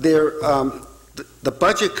they're, the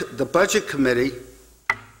budget committee,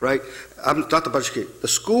 right, not the budget committee, the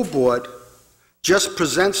school board just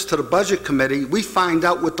presents to the budget committee, we find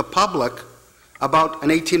out with the public about an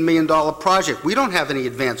 $18 million project. We don't have any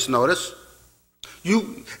advance notice.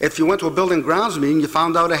 If you went to a building grounds meeting, you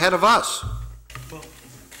found out ahead of us. Well,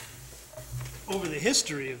 over the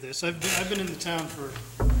history of this, I've been in the town for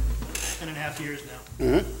 10.5 years now.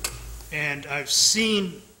 Mm-hmm. And I've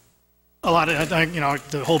seen a lot of,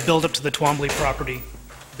 the whole build-up to the Twombly property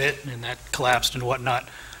bit, and that collapsed and whatnot.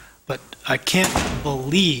 But I can't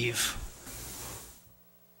believe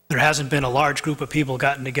there hasn't been a large group of people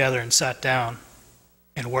gotten together and sat down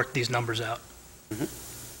and worked these numbers out.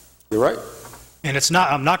 Mm-hmm. You're right. And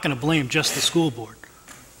I'm not going to blame just the school board.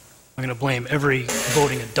 I'm going to blame every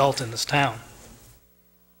voting adult in this town.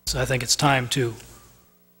 So I think it's time to,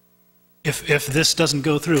 if this doesn't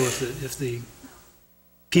go through, if the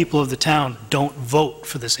people of the town don't vote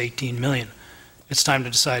for this 18 million, it's time to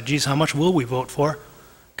decide, geez, how much will we vote for?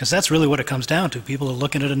 Because that's really what it comes down to. People are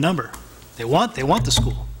looking at a number. They want the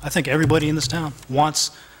school. I think everybody in this town wants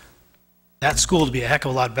that school to be a heck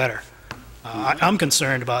of a lot better. I'm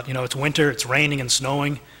concerned about, it's winter, it's raining and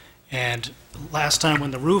snowing, and last time when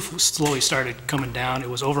the roof slowly started coming down, it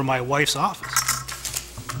was over my wife's office.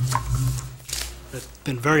 I've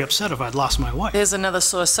been very upset if I'd lost my wife. There's another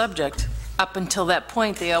sore subject. Up until that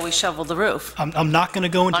point, they always shovel the roof. I'm not going to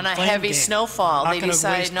go into On a blame heavy game. snowfall, I'm they not gonna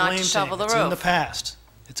decided waste not to blame shovel the game. It's in the roof. past.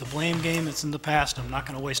 It's a blame game, it's in the past. I'm not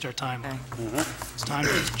going to waste our time on it. Mm-hmm. It's time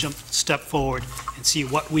to step forward and see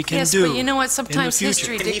what we can Yes, do but you know what? in the Sometimes future.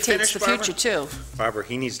 history Can he dictates the finish, future, too. Barbara,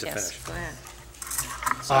 he needs to Yes, finish. go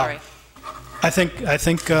ahead. Sorry. I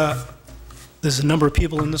think there's a number of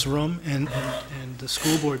people in this room, and the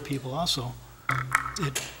school board people also.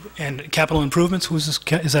 And capital improvements, is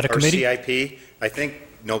that a Or committee? CIP, I think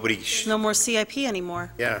nobody, No more CIP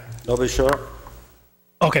anymore. yeah. Nobody sure?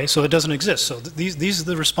 Okay, so it doesn't exist. So these are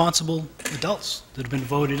the responsible adults that have been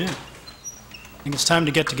voted in. I think it's time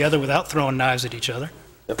to get together without throwing knives at each other.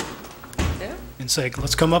 Yep. Yeah. And say,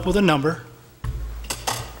 let's come up with a number,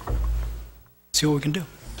 see what we can do.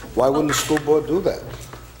 Why wouldn't the school board do that?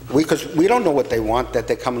 Because we don't know what they want, that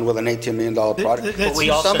they're coming with an $18 million project. But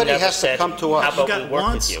we also Somebody never has to said, come to how us. You about we got work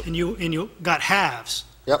wants, with you? and you got halves.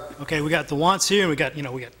 Yep. Okay, we got the wants here, and we got,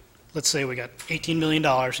 let's say we got $18 million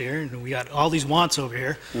here, and we got all these wants over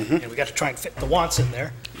here, and we got to try and fit the wants in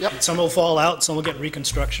there. Yep. And some will fall out, and some will get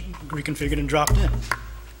reconfigured and dropped in.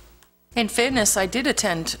 In fairness, I did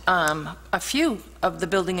attend a few of the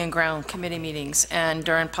Building and Ground Committee meetings, and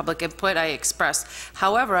during public input, I expressed.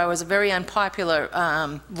 However, I was a very unpopular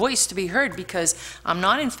voice to be heard because I'm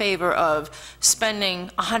not in favor of spending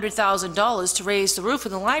 $100,000 to raise the roof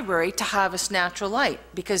of the library to harvest natural light,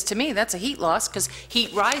 because to me, that's a heat loss, because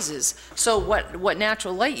heat rises. So what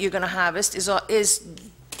natural light you're going to harvest is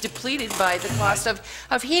depleted by the cost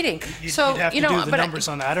of heating. You'd So, have to you know, do the but numbers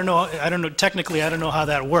on that. I don't know, technically, I don't know how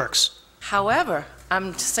that works. however,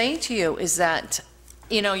 I'm saying to you is that,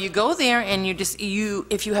 you know, you go there and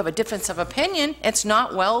if you have a difference of opinion, it's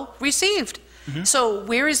not well received. Mm-hmm. So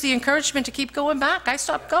where is the encouragement to keep going back? I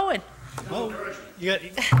stopped going. Well, you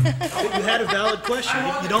had a valid question.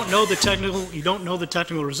 You don't know the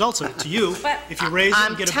technical results of it. To you, But if you raise it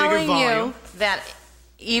and get a bigger I'm telling volume. you that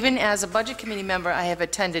even as a budget committee member, I have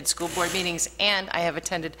attended school board meetings and I have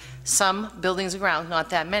attended some buildings and grounds, not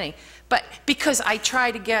that many. But because I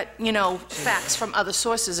try to get, you know, facts from other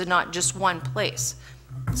sources and not just one place.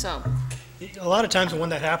 So, A lot of times when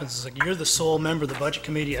that happens, it's like you're the sole member of the budget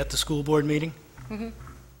committee at the school board meeting,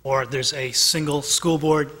 or there's a single school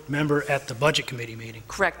board member at the budget committee meeting.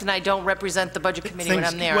 correct, and I don't represent the budget committee when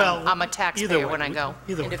Things- I'm there. well, I'm a either taxpayer way, when I go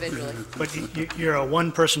either way. individually. But you're a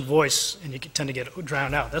one-person voice, and you can tend to get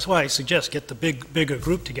drowned out. That's why I suggest get the bigger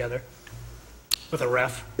group together with a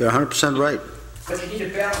ref. You're 100% right. But you need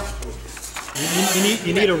a balance to it.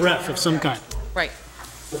 You need a ref of some kind. Right.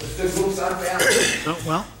 But the rules are balanced. Oh,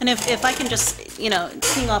 well, And if I can just, you know,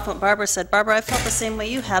 keying off what Barbara said, Barbara, I felt the same way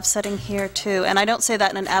you have sitting here too, and I don't say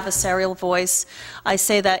that in an adversarial voice. I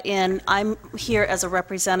say that I'm here as a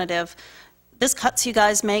representative. This cuts you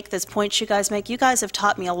guys make, this points you guys make, you guys have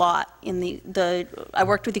taught me a lot in I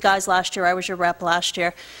worked with you guys last year, I was your rep last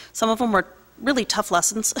year. Some of them were really tough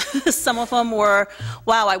lessons. Some of them were,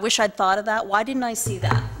 wow, I wish I'd thought of that. Why didn't I see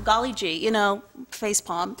that? Golly gee, you know,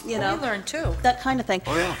 facepalm, you know. We learn too. That kind of thing.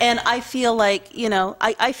 Oh, yeah. And I feel like, you know,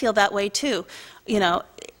 I feel that way too. You know,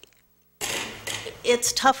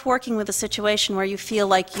 it's tough working with a situation where you feel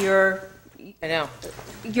like you're I know.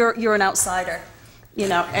 an outsider, you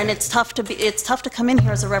know, and it's tough to come in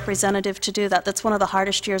here as a representative to do that. That's one of the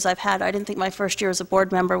hardest years I've had. I didn't think my first year as a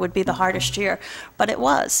board member would be the hardest year, but it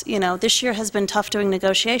was. You know, this year has been tough doing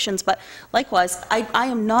negotiations, but likewise, I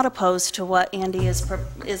am not opposed to what Andy is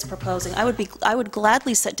proposing. I would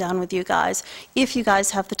gladly sit down with you guys if you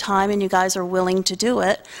guys have the time and you guys are willing to do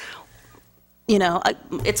it. You know,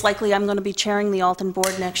 it's likely I'm going to be chairing the Alton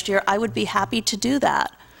board next year. I would be happy to do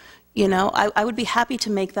that. You know, I would be happy to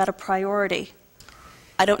make that a priority.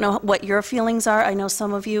 I don't know what your feelings are. I know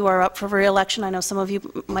some of you are up for re-election. I know some of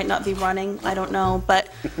you might not be running. I don't know.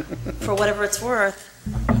 But for whatever it's worth,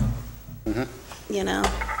 you know,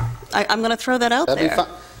 I'm going to throw that out That'd be there. fun.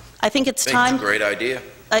 I think it's Think time. it's a great idea.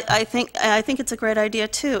 I think it's a great idea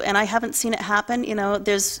too, and I haven't seen it happen. You know,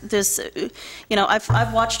 there's this, you know,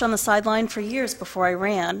 I've watched on the sideline for years before I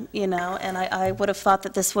ran. You know, and I would have thought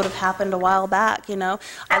that this would have happened a while back. You know,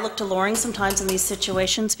 I look to Loring sometimes in these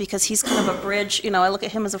situations because he's kind of a bridge. You know, I look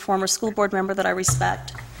at him as a former school board member that I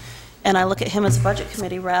respect, and I look at him as a budget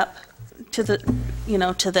committee rep to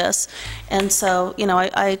this, and so you know,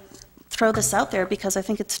 I throw this out there because I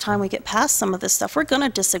think it's time we get past some of this stuff. We're going to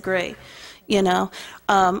disagree. You know,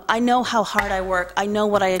 I know how hard I work. I know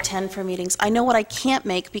what I attend for meetings. I know what I can't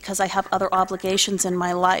make because I have other obligations in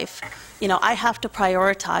my life. You know, I have to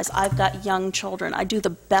prioritize. I've got young children. I do the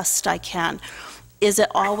best I can. Is it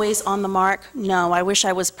always on the mark? No, I wish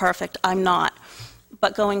I was perfect. I'm not.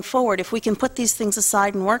 But going forward, if we can put these things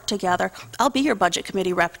aside and work together, I'll be your budget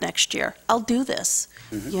committee rep next year. I'll do this,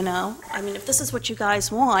 you know? I mean, if this is what you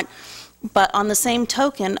guys want, but on the same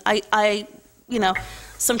token, you know,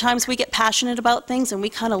 sometimes we get passionate about things and we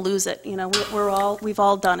kind of lose it. You know, we've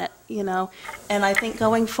all done it, you know. And I think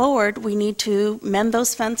going forward, we need to mend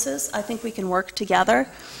those fences. I think we can work together.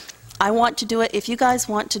 I want to do it. If you guys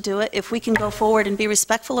want to do it, if we can go forward and be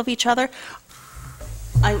respectful of each other,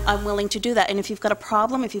 I'm willing to do that. And if you've got a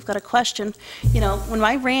problem, if you've got a question, you know, when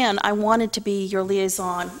I ran, I wanted to be your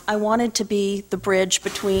liaison. I wanted to be the bridge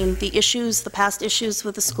between the issues, the past issues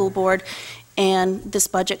with the school board and this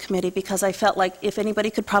budget committee, because I felt like if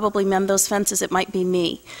anybody could probably mend those fences, it might be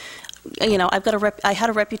me. You know, I had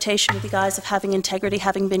a reputation with you guys of having integrity,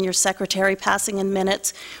 having been your secretary, passing in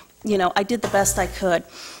minutes. You know, I did the best I could.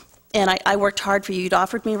 And I worked hard for you. You'd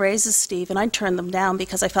offered me raises, Steve, and I turned them down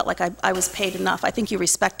because I felt like I was paid enough. I think you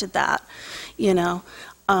respected that, you know.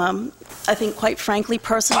 I think, quite frankly,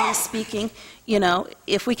 personally speaking, you know,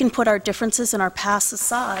 if we can put our differences and our past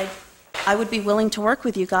aside, I would be willing to work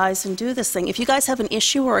with you guys and do this thing. If you guys have an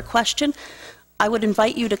issue or a question, I would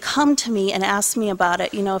invite you to come to me and ask me about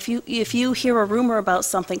it. You know, if you hear a rumor about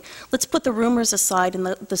something, let's put the rumors aside in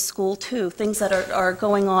the school too, things that are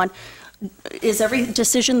going on. Is every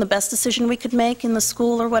decision the best decision we could make in the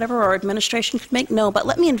school or whatever, or administration could make? No, but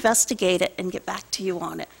let me investigate it and get back to you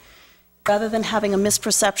on it. rather than having a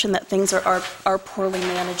misperception that things are poorly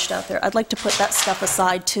managed out there. I'd like to put that stuff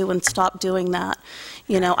aside too and stop doing that.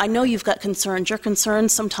 You know, I know you've got concerns. Your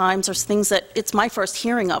concerns sometimes are things that it's my first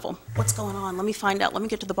hearing of them. What's going on? Let me find out. Let me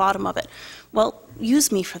get to the bottom of it. Well,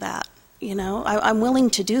 use me for that. You know, I'm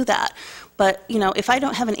willing to do that. But, you know, if I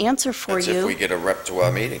don't have an answer for That's you... if we get a rep to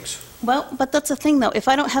our meetings. Well, but that's the thing, though. If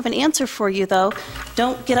I don't have an answer for you, though,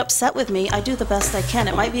 don't get upset with me. I do the best I can.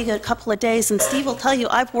 It might be a couple of days, and Steve will tell you,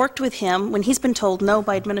 I've worked with him, when he's been told no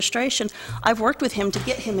by administration, I've worked with him to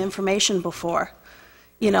get him information before.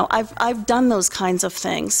 You know, I've done those kinds of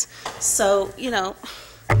things. So, you know,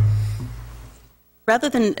 rather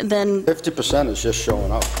than 50% is just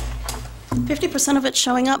showing up. 50% of it's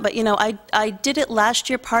showing up, but, you know, I did it last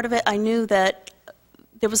year. Part of it, I knew that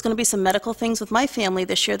there was going to be some medical things with my family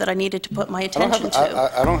this year that I needed to put my attention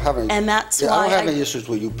to. I don't have any... And that's yeah, why I don't have any issues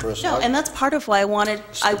with you personally. No, and that's part of why I wanted...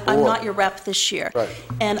 I'm not your rep this year. Right.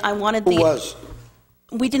 And I wanted Who was?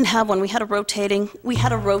 We didn't have one. We had a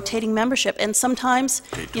rotating membership. And sometimes,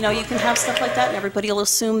 you know, you can have stuff like that, and everybody will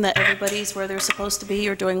assume that everybody's where they're supposed to be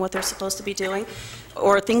or doing what they're supposed to be doing,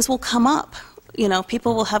 or things will come up. You know,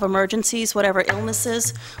 people will have emergencies, whatever,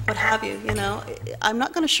 illnesses, what have you, you know. I'm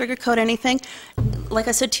not going to sugarcoat anything. Like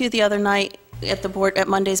I said to you the other night at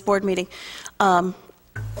Monday's board meeting, I'm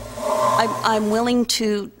willing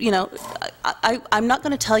to, you know, I'm not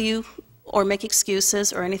going to tell you or make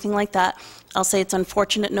excuses or anything like that. I'll say it's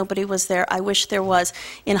unfortunate nobody was there. I wish there was.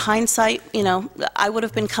 In hindsight, you know, I would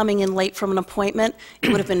have been coming in late from an appointment.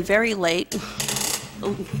 It would have been very late,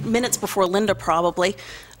 minutes before Linda probably.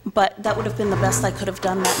 But that would have been the best I could have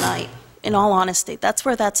done that night, in all honesty. That's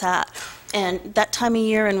where that's at. And that time of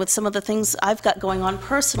year and with some of the things I've got going on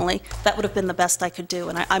personally, that would have been the best I could do.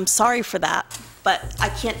 And I'm sorry for that, but I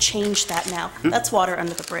can't change that now. That's water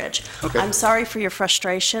under the bridge. Okay. I'm sorry for your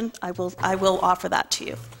frustration. I will offer that to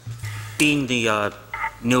you. Being the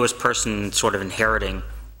newest person sort of inheriting,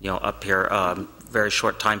 you know, up here, very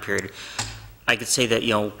short time period, I could say that,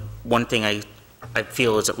 you know, one thing I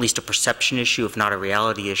feel is at least a perception issue, if not a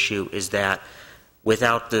reality issue, is that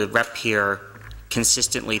without the rep here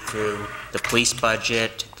consistently through the police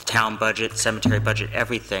budget, the town budget, cemetery budget,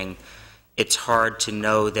 everything, it's hard to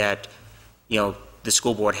know that, you know, the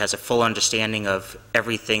school board has a full understanding of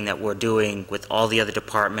everything that we're doing with all the other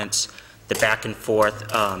departments, the back and forth.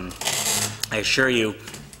 I assure you,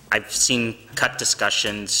 I've seen cut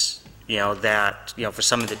discussions, you know, that, you know, for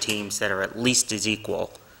some of the teams that are at least as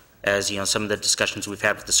equal as, you know, some of the discussions we've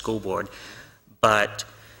had with the school board, but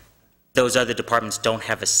those other departments don't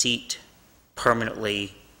have a seat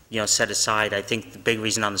permanently, you know, set aside. I think the big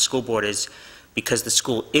reason on the school board is because the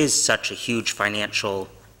school is such a huge financial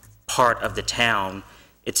part of the town,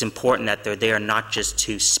 it's important that they're there not just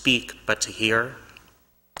to speak, but to hear,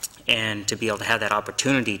 and to be able to have that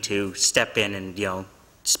opportunity to step in and, you know,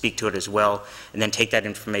 speak to it as well, and then take that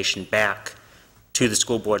information back to the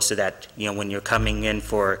school board so that, you know, when you're coming in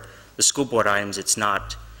for the school board items, it's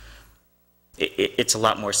not, it's a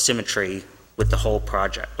lot more symmetry with the whole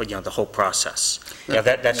project, you know, the whole process. Yeah,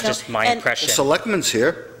 that's just my impression. The selectman's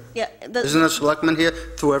here. Yeah. Isn't a selectman here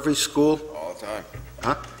through every school? All the time.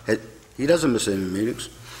 Huh? He doesn't miss any meetings.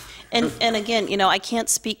 And again, you know, I can't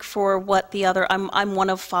speak for what the other, I'm one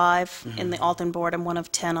of 5 in the Alton board, I'm one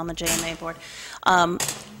of 10 on the JMA board.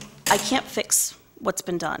 I can't fix what's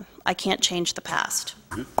been done. I can't change the past.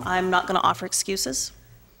 I'm not going to offer excuses.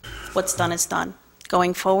 What's done is done.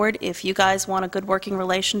 Going forward, if you guys want a good working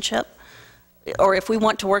relationship, or if we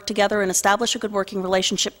want to work together and establish a good working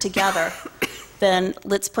relationship together, then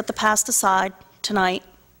let's put the past aside tonight,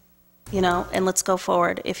 you know, and let's go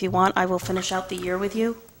forward. If you want, I will finish out the year with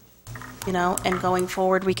you, you know, and going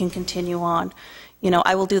forward, we can continue on. You know,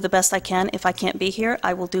 I will do the best I can. If I can't be here,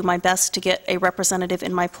 I will do my best to get a representative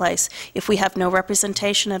in my place. If we have no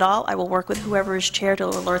representation at all, I will work with whoever is chair to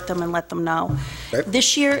alert them and let them know. Okay.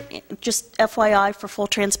 This year, just FYI, for full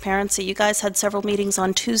transparency, you guys had several meetings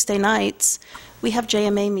on Tuesday nights. We have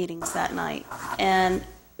JMA meetings that night. And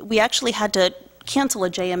we actually had to cancel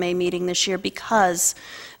a JMA meeting this year because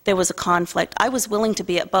there was a conflict. I was willing to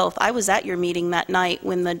be at both. I was at your meeting that night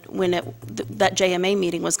when that JMA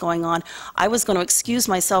meeting was going on. I was going to excuse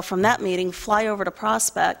myself from that meeting, fly over to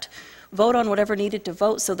Prospect, vote on whatever needed to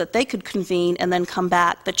vote so that they could convene and then come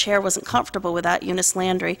back. The chair wasn't comfortable with that, Eunice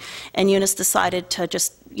Landry, and Eunice decided to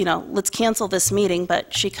just, you know, let's cancel this meeting,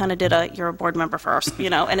 but she kind of did you're a board member first, you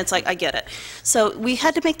know, and it's like, I get it. So we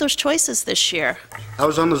had to make those choices this year. I'm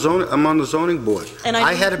on the zoning board. And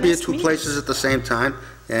I had to be at missed 2 meetings. places at the same time,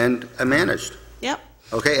 and I managed. Yep.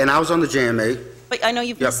 Okay, and I was on the JMA But I know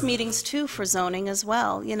you've Yep. missed meetings too for zoning as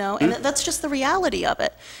well, you know, and that's just the reality of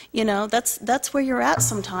it. You know, that's where you're at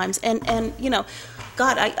sometimes. And you know,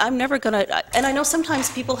 God, I'm never gonna, and I know sometimes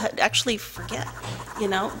people actually forget, you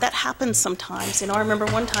know, that happens sometimes. You know, I remember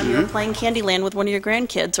one time you were playing Candyland with one of your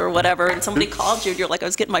grandkids or whatever, and somebody called you, and you're like, I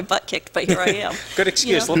was getting my butt kicked, but here I am. Good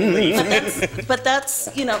excuse, You know? let me leave. But that's,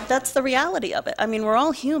 you know, that's the reality of it. I mean, we're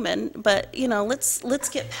all human, but, you know, let's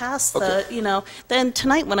get past the, you know, then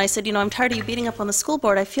tonight when I said, you know, I'm tired of you beating up on the school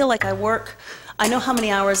board, I feel like I know how many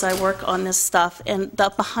hours I work on this stuff, and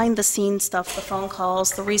the behind-the-scenes stuff, the phone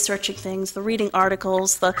calls, the researching things, the reading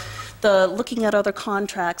articles, the looking at other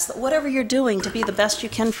contracts, whatever you're doing to be the best you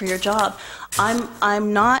can for your job.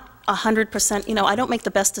 I'm not 100%, you know, I don't make the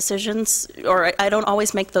best decisions, or I don't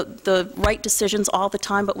always make the right decisions all the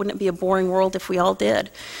time, but wouldn't it be a boring world if we all did?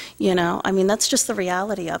 You know, I mean, that's just the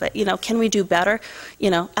reality of it. You know, can we do better? You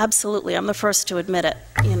know, absolutely, I'm the first to admit it,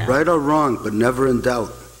 you know. Right or wrong, but never in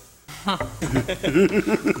doubt. So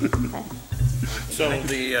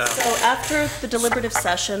the, So after the deliberative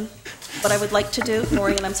session, what I would like to do,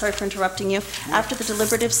 Maureen, and I'm sorry for interrupting you, after the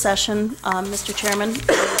deliberative session, Mr. Chairman,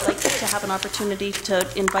 I would like to have an opportunity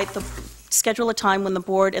to schedule a time when the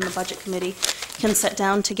board and the budget committee can sit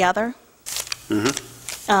down together.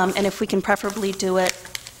 And if we can preferably do it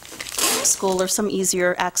at school or some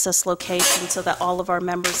easier access location so that all of our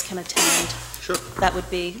members can attend. Sure. That would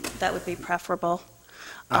be preferable.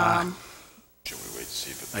 I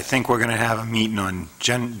think we're going to have a meeting on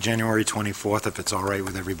January 24th, if it's all right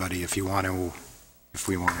with everybody, if we want to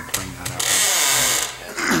bring that up.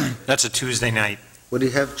 That's a Tuesday night. What do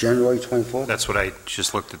you have, January 24th? That's what I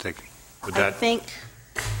just looked at. Would I that, think,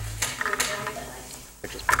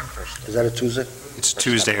 Is that a Tuesday? it's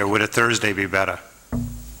Tuesday, or would a Thursday be better?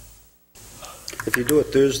 If you do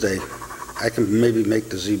it Thursday, I can maybe make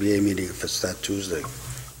the ZBA meeting if it's that Tuesday.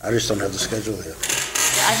 I just don't have the schedule here.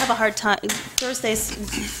 I have a hard time, Thursdays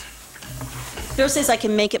I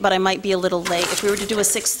can make it, but I might be a little late. If we were to do a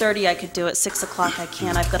 6:30, I could do it. 6 o'clock I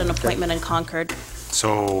can. I've got an appointment in Concord.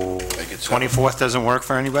 So 24th doesn't work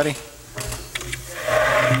for anybody?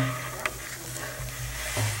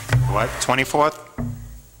 What, 24th?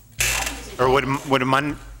 Or would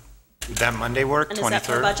that Monday work, 23rd? And is that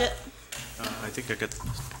for budget? I think I got the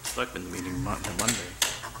selectmen's meeting Monday.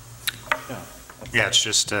 Yeah, it's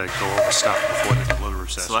just to go over stuff before the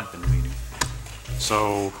deliberative session. Selectmen's meeting.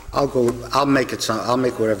 So I'll make it, I'll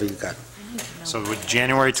make whatever you got. So would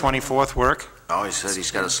January 24th work? Oh, he said he's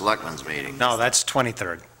got a selectmen's meeting. No, that's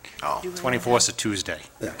 23rd. Oh, 24th is a Tuesday.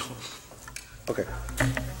 Yeah. Okay.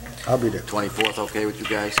 I'll be there. 24th, okay with you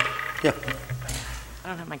guys? Yeah. I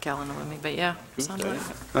don't have my calendar with me, but yeah, sounds right.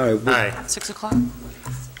 All right. All right. 6 o'clock?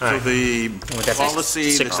 So the that be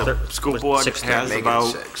policy that the 6:30? school board 6:30. has Make it about,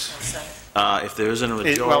 6. if there isn't a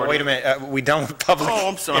majority. Well, wait a minute, we done with public Oh,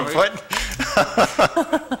 I'm sorry. input?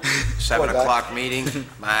 7 o'clock meeting,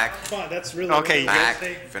 Mac. That's really. Okay, Mac,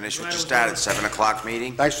 finish what you started, 7 o'clock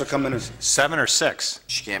meeting. Thanks for coming in. 7 or 6?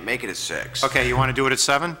 She can't make it at 6. Okay, you want to do it at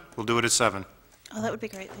 7? We'll do it at 7. Oh, that would be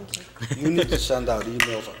great, thank you. You need to send out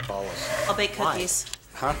emails or call us. I'll bake cookies.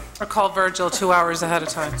 Or call Virgil 2 hours ahead of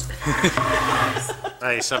time.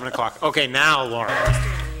 Hey, 7 o'clock. Okay, now, Lauren.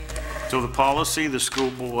 So the policy, the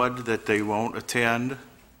school board, that they won't attend,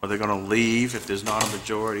 or they're going to leave if there's not a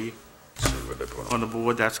majority on the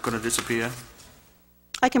board, that's going to disappear?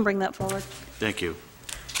 I can bring that forward. Thank you.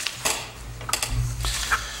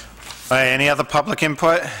 Any other public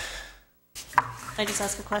input? Can I just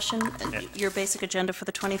ask a question? Your basic agenda for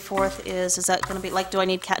the 24th is that going to be, like, do I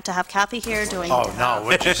need to have Kathy here? Do I need Oh, to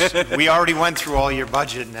have... no, we already went through all your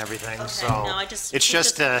budget and everything, so. No, I just... It's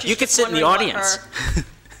just, You could sit in the audience.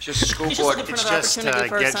 Just the school She's just board, looking for it's another just, opportunity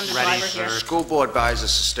for her get son to ready drive her for- here. school board buys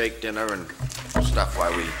us a steak dinner and stuff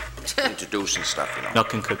while we introduce and stuff, you know.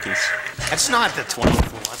 Milk and cookies. It's not the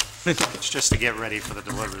 24th. It's just to get ready for the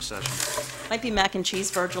deliberative session. Might be mac and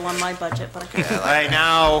cheese, Virgil, on my budget, but I can... All right,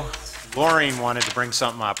 now, Maureen wanted to bring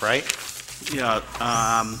something up, right? Yeah,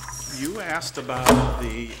 you asked about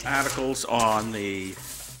the articles on the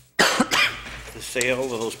sale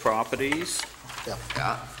of those properties. Yeah.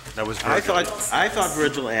 That was I Virgil. thought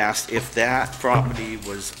Virgil asked if that property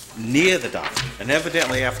was near the dump. And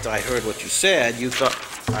evidently, after I heard what you said, you thought...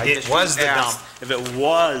 It was the dump. If it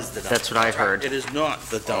was the dump. That's what I heard. It is not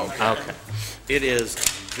the dump. Okay. It is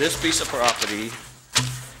this piece of property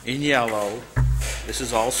in yellow. This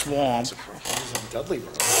is all swamp. Dudley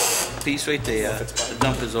Road. Piece right there. The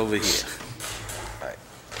dump is over here. Right.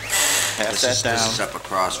 Pass This that is down. up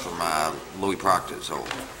across from Louis Proctor's old,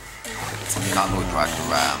 not Louis Proctor,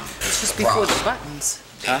 It's just before the Ross. buttons,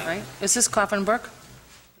 Huh? right? Is this Coffin Brook?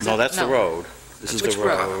 No, that's the No. road. This is Which the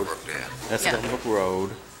brook? road. That's Yeah. Glenbrook Road.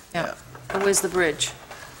 Yeah. And where's the bridge?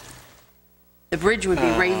 The bridge would be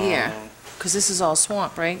right here, because this is all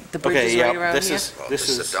swamp, right? The bridge Okay, is right yeah, around this here? is,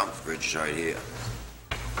 this The is dump bridge right here.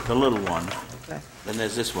 the little one. Okay. Then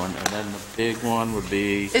there's this one, and then the big one would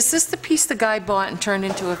be, Is this the piece the guy bought and turned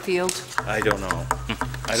into a field? I don't know.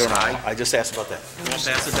 I don't know. I just asked about that. You want to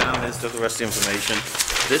pass it down, there's the rest of the information.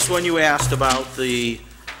 This one you asked about the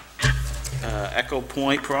Echo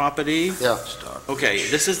Point property. Yeah. Okay,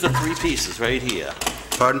 this is the three pieces right here.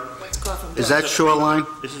 Pardon? Is that shoreline?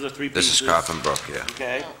 This is the three This pieces. is Coffin Brook, yeah.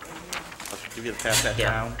 Okay. I'll give you the pass that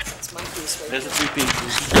down. That's my piece There's the three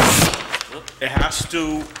pieces. It has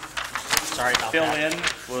to fill in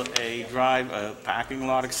for a drive, a parking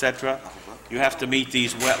lot, et cetera. You have to meet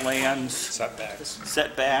these wetlands.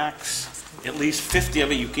 Setbacks. At least 50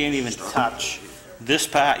 of it you can't even touch. This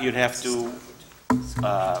part you'd have to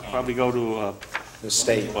probably go to The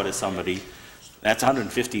state. or to somebody. That's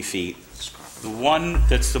 150 feet. The one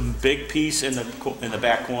that's the big piece in the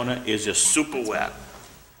back corner is just super wet.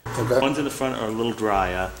 Okay. Ones in the front are a little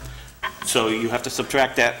drier. So you have to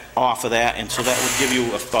subtract that off of that, and so that would give you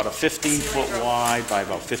about a 15-foot wide by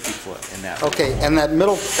about 50 foot in that. Okay, and that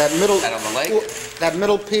middle, That on the lake? that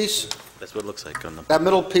middle piece, That's what it looks like on the, that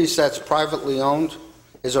middle piece that's privately owned,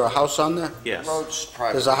 is there a house on there? yes. Road's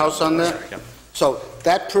private. There's a house on there? Yep. So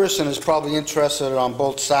that person is probably interested on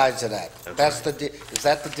both sides of that. That's Is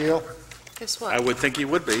that the deal? Guess I what? would think you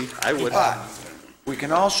would be. I would. But we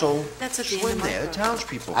can also That's at the end of swim my there, the road.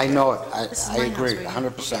 townspeople. I know it, This is I my agree, house right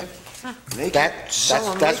here. 100%. They keep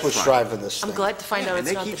selling That's what's lakefront. driving this I'm thing. glad to find out And it's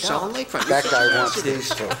they not the keep selling dog. lakefront. That guy wants these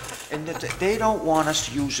two. And they don't want us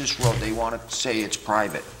to use this road, they want to say it's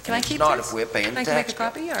private. Can I And keep It's not this? if we're paying Can I make a tax.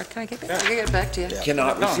 copy, or can I keep it? I can get it back to you.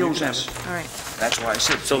 Cannot No, you refuse can have us. All right. That's why I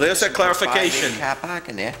said. So there's that clarification. 5-acre car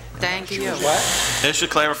parking there. Thank you. There's your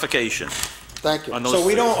clarification. Thank you. on those So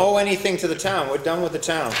we three. don't owe anything to the town, we're done with the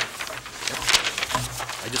town.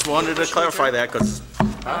 I just wanted to clarify that, because Do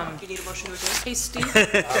you need a motion to adjourn? Hey, Steve,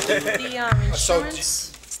 the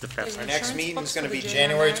insurance, Our next meeting's gonna be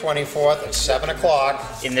January 24th at 7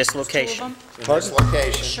 o'clock In this two of location. them, in this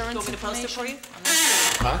location. insurance Want me to post it for information,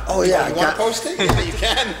 you? Oh, yeah, I You wanna got, post it? Yeah, you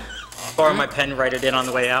can. Borrow my pen, write it in on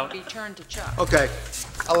the way out. return to Chuck. okay,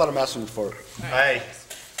 I'll let him ask him for it. Hey,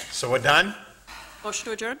 so we're done? Motion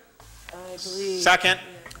to adjourn? I believe. Second.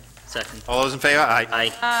 Second. All those in favor? Aye.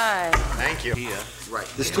 Aye. Hi. Thank you. here,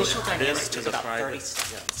 This this is a private. This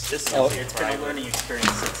is It's been a learning experience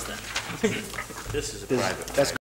since then. This is a private. That's